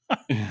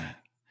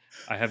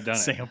I have done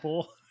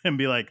sample and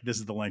be like, this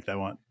is the length I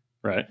want.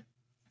 Right.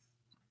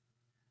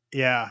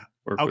 Yeah.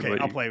 Okay.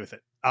 I'll play with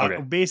it.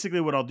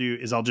 Basically what I'll do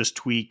is I'll just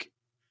tweak.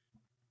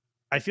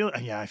 I feel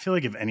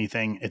like if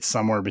anything, it's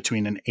somewhere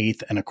between an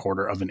eighth and a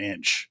quarter of an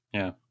inch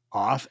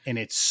off. And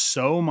it's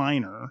so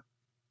minor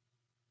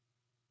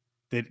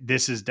that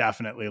this is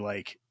definitely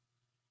like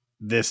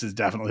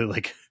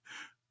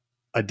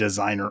a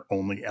designer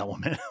only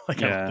element.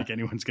 Like I don't think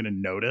anyone's going to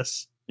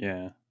notice.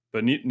 Yeah.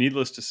 But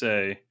needless to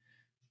say,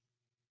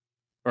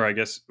 or I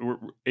guess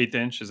 1/8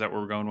 inch, is that what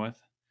we're going with?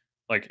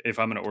 Like if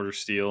I'm going to order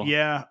steel.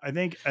 Yeah. I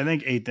think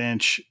 1/8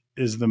 inch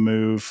is the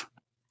move.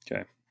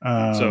 Okay.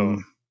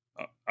 So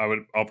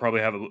I'll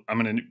probably I'm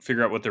going to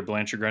figure out what their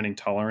Blanchard grinding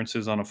tolerance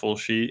is on a full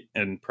sheet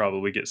and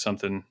probably get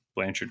something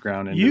Blanchard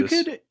ground into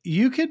this.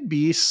 You could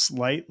be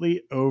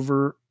slightly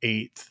over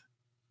 1/8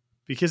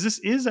 because this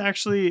is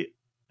actually,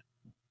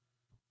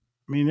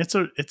 I mean, it's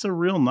a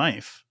real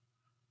knife.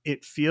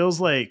 It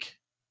feels like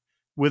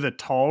with a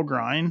tall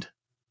grind.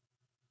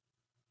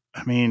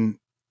 I mean,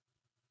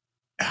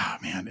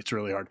 man, it's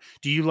really hard.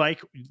 Do you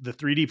like the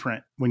 3D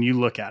print when you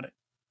look at it?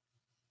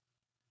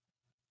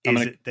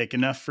 Is it thick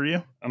enough for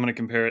you? I'm going to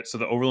compare it. So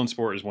the Overland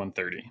Sport is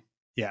 130.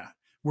 Yeah.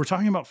 We're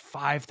talking about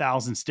 5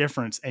 thousandths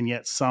difference, and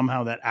yet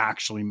somehow that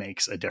actually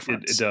makes a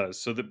difference. It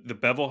does. So the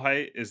bevel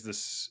height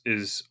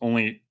is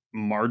only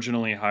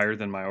marginally higher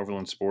than my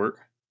Overland Sport.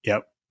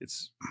 Yep.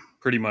 It's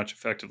pretty much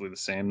effectively the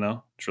same,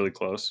 though. It's really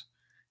close.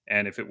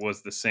 And if it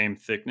was the same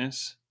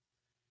thickness,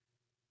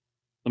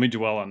 let me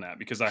dwell on that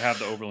because I have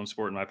the Overland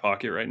Sport in my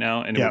pocket right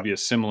now, and it would be a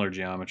similar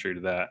geometry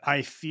to that.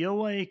 I feel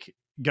like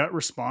gut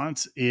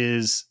response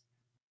is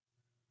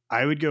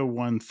I would go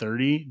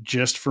 130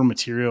 just for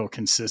material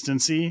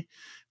consistency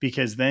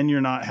because then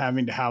you're not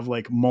having to have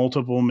like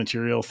multiple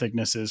material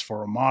thicknesses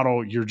for a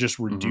model. You're just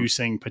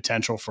reducing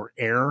potential for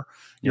error.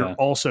 You're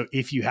also,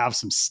 if you have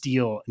some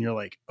steel and you're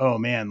like, oh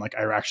man, like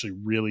I actually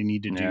really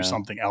need to do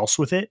something else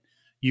with it,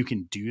 you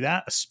can do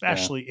that,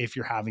 especially if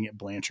you're having it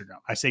blanched down.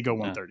 I say go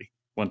 130.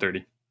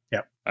 130.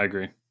 Yep. I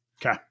agree.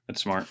 Okay.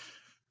 That's smart.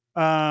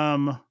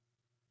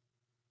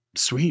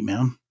 Sweet,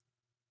 man.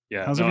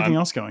 Yeah. How's everything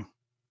else going?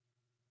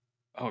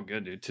 Oh,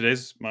 good, dude.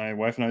 Today's my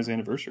wife and I's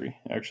anniversary,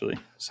 actually.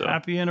 So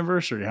happy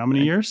anniversary. How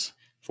many years?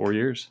 4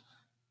 years.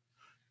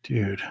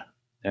 Dude.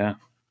 Yeah.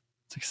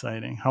 It's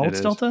exciting. How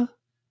old's Delta?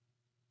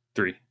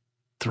 3.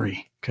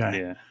 3. Okay.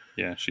 Yeah.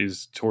 Yeah.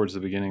 She's towards the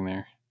beginning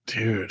there.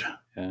 Dude.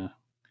 Yeah.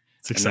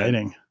 It's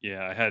exciting. Then,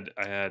 I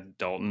had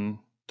Dalton.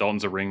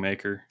 Dalton's a ring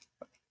maker.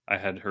 I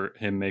had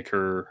him make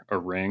her a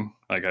ring.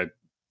 Like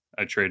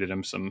I traded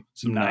him some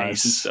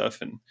knives and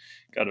stuff and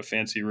got a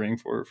fancy ring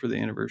for her for the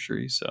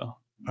anniversary. So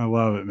I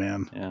love it,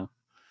 man. Yeah.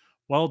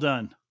 Well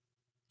done.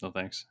 No,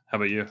 thanks. How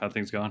about you? How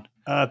things going?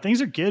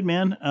 Things are good,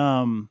 man.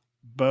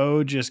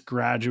 Bo just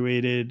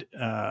graduated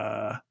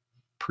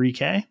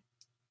pre-K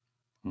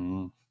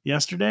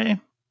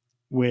yesterday,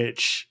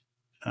 which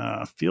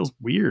feels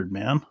weird,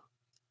 man.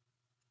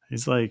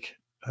 He's like,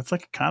 that's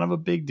like kind of a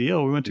big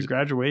deal. We went to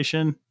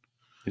graduation.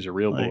 He's a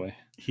real boy.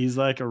 He's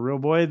like a real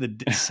boy.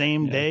 The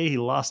same day he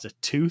lost a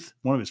tooth,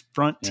 one of his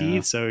front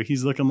teeth. So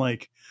he's looking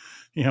like,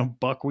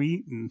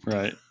 buckwheat and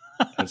right.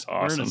 That's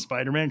awesome. Wearing a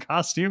Spider-Man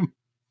costume.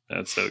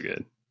 That's so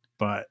good.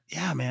 But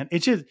yeah, man,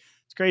 it's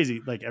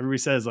crazy. Like everybody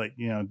says, like,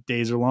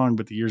 days are long,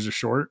 but the years are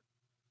short.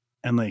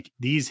 And like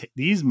these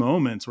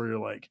moments where you're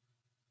like,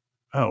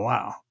 oh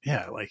wow,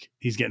 yeah, like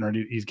he's getting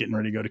ready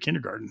to go to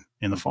kindergarten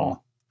in the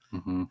fall.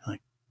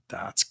 Like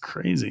that's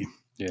crazy.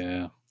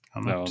 Yeah.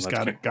 Just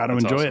got to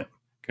enjoy it.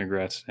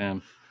 Congrats to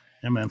him.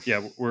 Yeah, man.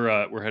 Yeah,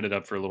 we're headed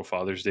up for a little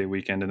Father's Day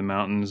weekend in the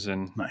mountains,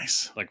 and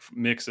nice, like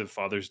mix of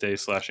Father's Day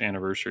 /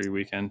 anniversary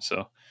weekend.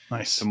 So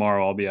nice.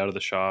 Tomorrow I'll be out of the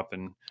shop,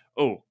 and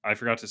I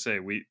forgot to say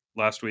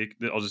last week.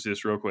 I'll just do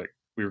this real quick.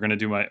 We were going to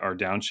do our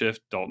downshift,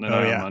 Dalton and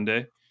I, on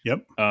Monday.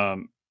 Yep.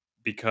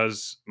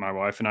 Because my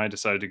wife and I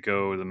decided to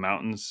go to the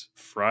mountains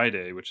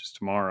Friday, which is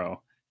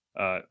tomorrow.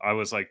 I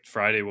was like,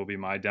 Friday will be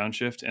my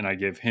downshift, and I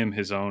gave him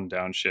his own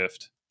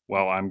downshift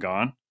while I'm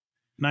gone.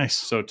 Nice.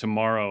 So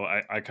tomorrow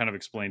I kind of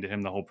explained to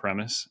him the whole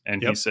premise,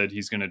 and he said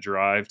he's going to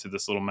drive to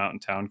this little mountain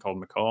town called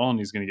McCall, and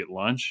he's going to get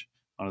lunch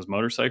on his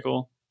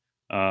motorcycle.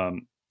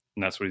 And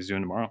that's what he's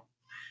doing tomorrow.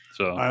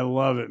 So I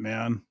love it,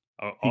 man.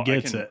 He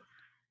gets it.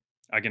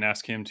 I can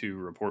ask him to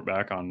report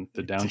back on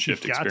the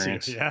downshift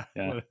experience. Yeah.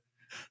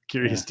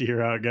 Curious to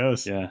hear how it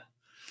goes. Yeah.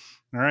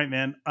 All right,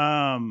 man.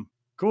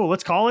 Cool.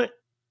 Let's call it.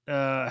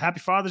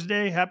 Happy Father's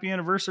Day. Happy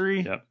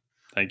anniversary. Yep.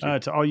 Thank you.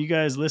 To all you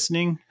guys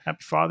listening.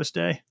 Happy Father's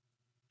Day.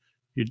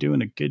 You're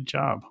doing a good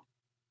job.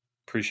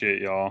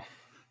 Appreciate y'all.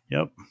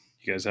 Yep.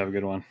 You guys have a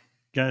good one.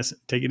 Guys,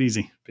 take it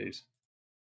easy. Peace.